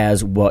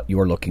has what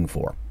you're looking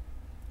for.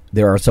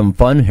 There are some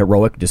fun,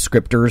 heroic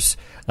descriptors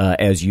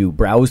as you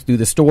browse through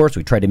the stores.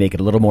 We try to make it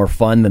a little more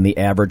fun than the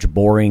average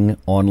boring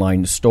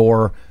online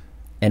store.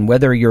 And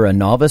whether you're a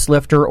novice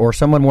lifter or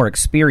someone more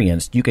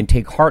experienced, you can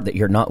take heart that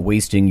you're not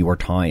wasting your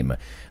time.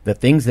 The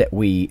things that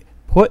we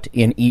put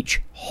in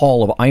each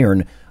Hall of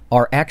Iron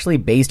are actually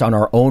based on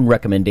our own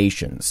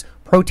recommendations.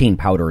 Protein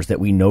powders that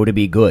we know to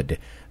be good,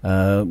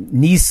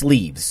 knee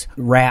sleeves,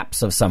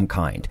 wraps of some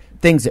kind,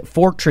 things that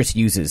Fortress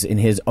uses in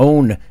his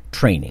own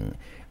training.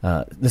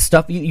 The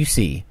stuff you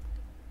see,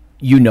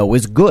 you know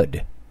is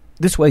good.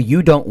 This way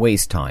you don't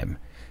waste time.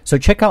 So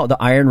check out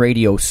the Iron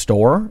Radio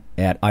store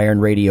at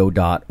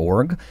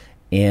ironradio.org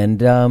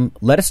and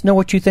let us know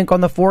what you think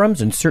on the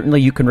forums, and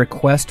certainly you can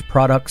request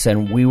products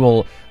and we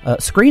will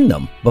screen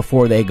them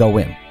before they go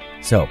in.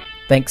 So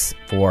thanks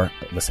for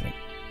listening.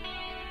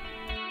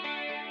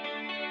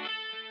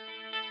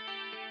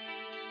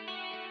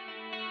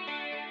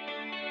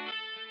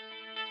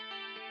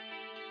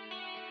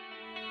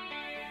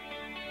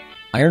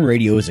 Iron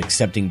Radio is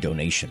accepting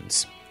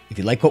donations. If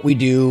you like what we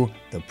do,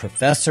 the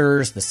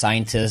professors, the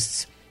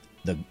scientists,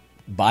 the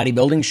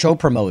bodybuilding show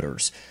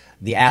promoters,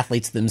 the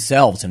athletes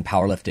themselves in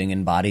powerlifting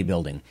and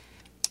bodybuilding,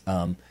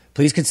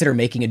 please consider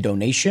making a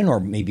donation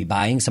or maybe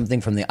buying something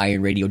from the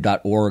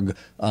ironradio.org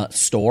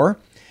store.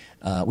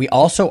 We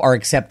also are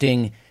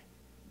accepting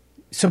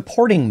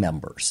supporting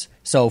members.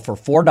 So for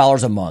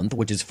 $4 a month,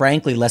 which is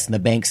frankly less than the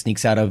bank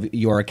sneaks out of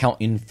your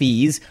account in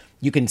fees,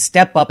 you can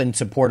step up and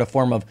support a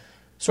form of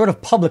sort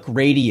of public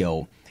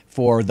radio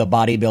for the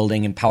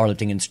bodybuilding and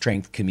powerlifting and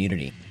strength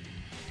community.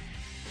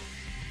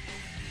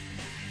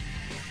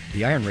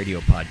 The Iron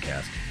Radio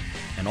podcast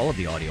and all of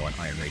the audio on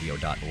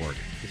ironradio.org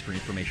is for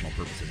informational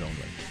purposes only.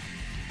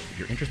 If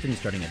you're interested in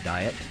starting a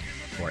diet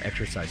or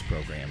exercise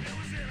program,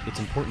 it's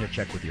important to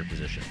check with your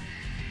physician.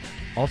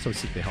 Also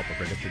seek the help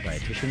of registered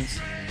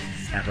dietitians,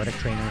 athletic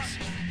trainers,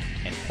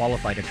 and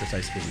qualified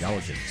exercise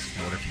physiologists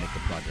in order to make the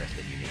progress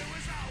that you need.